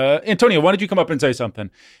was like, Antonio, why don't you come up and say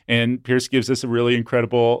something? And Pierce gives us a really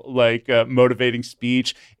incredible, motivating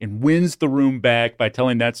speech and wins the room back by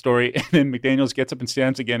telling that story. And then McDaniels gets up and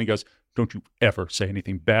stands again and goes, don't you ever say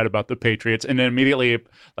anything bad about the Patriots. And then immediately,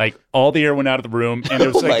 all the air went out of the room. And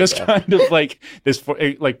it was kind of this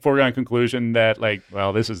foregone conclusion that,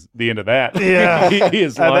 this is the end of that. Yeah. he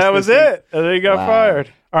has and lost that was it. And then he got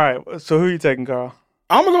fired. All right. So who are you taking, Carl?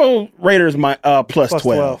 I'm going to go Raiders plus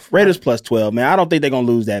 12. Raiders plus 12, man. I don't think they're going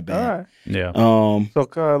to lose that bad. All right. Yeah. So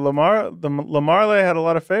Lamar had a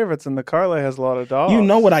lot of favorites, and the Carlay has a lot of dogs. You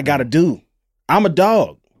know what I got to do. I'm a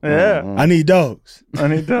dog. Yeah. I need dogs. I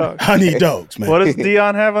need dogs. I need dogs, man. What does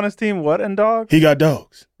Dion have on his team? What and dogs? He got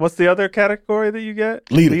dogs. What's the other category that you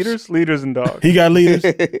get? Leaders. Leaders and dogs. He got leaders.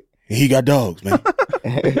 He got dogs, man.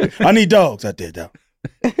 I need dogs out there, dog.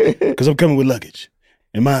 Because I'm coming with luggage.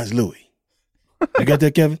 And mine's Louis. You got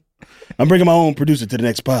that, Kevin? I'm bringing my own producer to the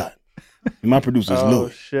next pod. And my producer's Louis. Oh,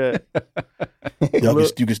 shit. You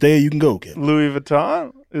can stay or you can go, Kevin. Louis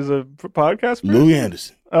Vuitton is a podcast producer? Louis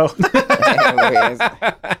Anderson.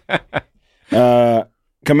 Oh.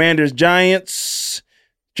 Commanders, Giants.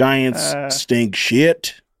 Giants stink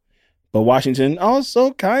shit. But Washington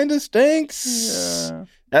also kind of stinks. Yeah.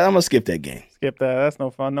 I'm going to skip that game. Skip that. That's no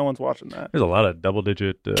fun. No one's watching that. There's a lot of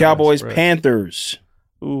double-digit Cowboys, spread. Panthers.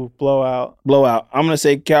 Ooh, blowout. I'm going to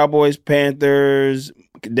say Cowboys, Panthers,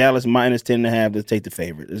 Dallas minus 10.5. Let's take the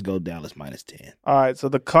favorite. Let's go Dallas minus 10. All right, so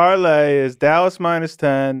the parlay is Dallas minus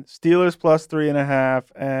 10, Steelers plus 3.5,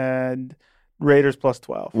 and Raiders plus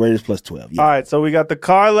 12. Raiders plus 12, yeah. All right, so we got the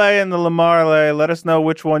Carlay and the Lamar lay. Let us know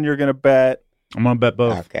which one you're going to bet. I'm gonna bet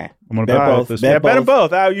both. Okay. I'm gonna Bet bet both. both. This Bet week. Bet them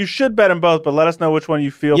both. You should bet them both, but let us know which one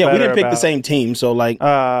you feel Yeah, better we didn't pick about. the same team, so like.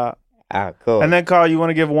 Cool. And then, Carl, you want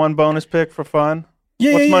to give one bonus pick for fun?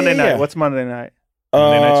 Yeah, What's yeah, Monday yeah, night? yeah. What's Monday night?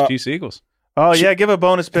 Monday night's Chiefs Eagles. Oh, yeah, give a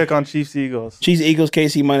bonus pick on Chiefs Eagles. Chiefs Eagles,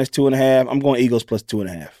 KC minus 2.5. I'm going Eagles plus 2.5.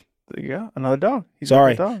 There you go. Another dog. He's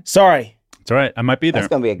Sorry. got the dog. Sorry. It's all right. I might be there. That's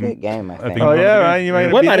gonna be a good game, I think. think- Oh, yeah, be Ryan, you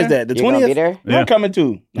might What be night there? is that? The You gonna 20th? be there? Yeah. I'm coming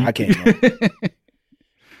too. No, I can't.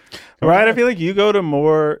 Ryan, I feel like you go to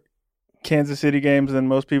more Kansas City games than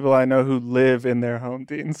most people I know who live in their home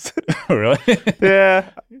teams. Really? Yeah.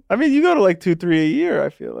 I mean, you go to like 2-3 a year, I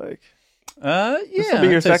feel like. Yeah. This will be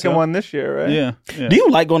your I'd say second so. one this year, right? Yeah. Do you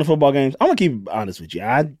like going to football games? I'm going to keep honest with you.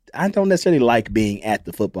 I don't necessarily like being at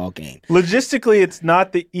the football game. Logistically, it's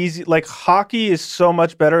not the easy. Like, hockey is so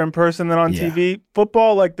much better in person than on Yeah. TV.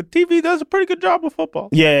 Football, like, the TV does a pretty good job with football.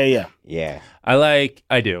 Yeah. Yeah.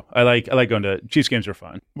 I do. I like going to Chiefs games are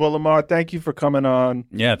fun. Well, Lamar, thank you for coming on.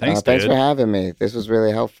 Yeah, thanks, Thanks dude. for having me. This was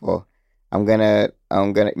really helpful. I'm gonna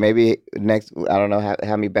maybe next. I don't know.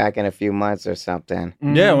 Have me back in a few months or something.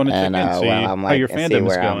 Yeah, I want to check And in, see I'm how like, your and see fandom is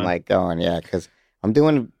where going. I'm like going. Yeah, because I'm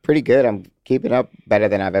doing pretty good. I'm keeping up better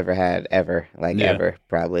than I've ever had ever. Ever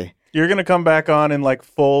probably. You're going to come back on in, like,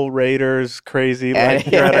 full Raiders crazy, like,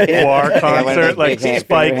 Yeah. you're at a Guar Yeah, one of concert, those like, big hand-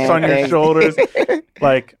 spikes hand on your things. shoulders.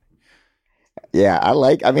 Like, Yeah, I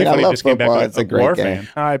We love just came back football. with It's a a great War game. fan.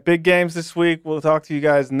 all right, big games this week. We'll talk to you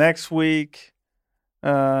guys next week.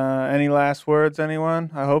 Any last words, anyone?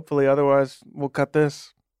 Hopefully, otherwise we'll cut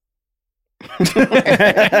this.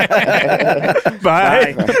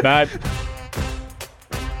 Bye. Bye.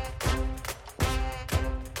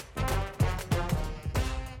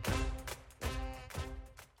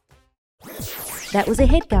 That was a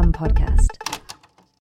HeadGum podcast.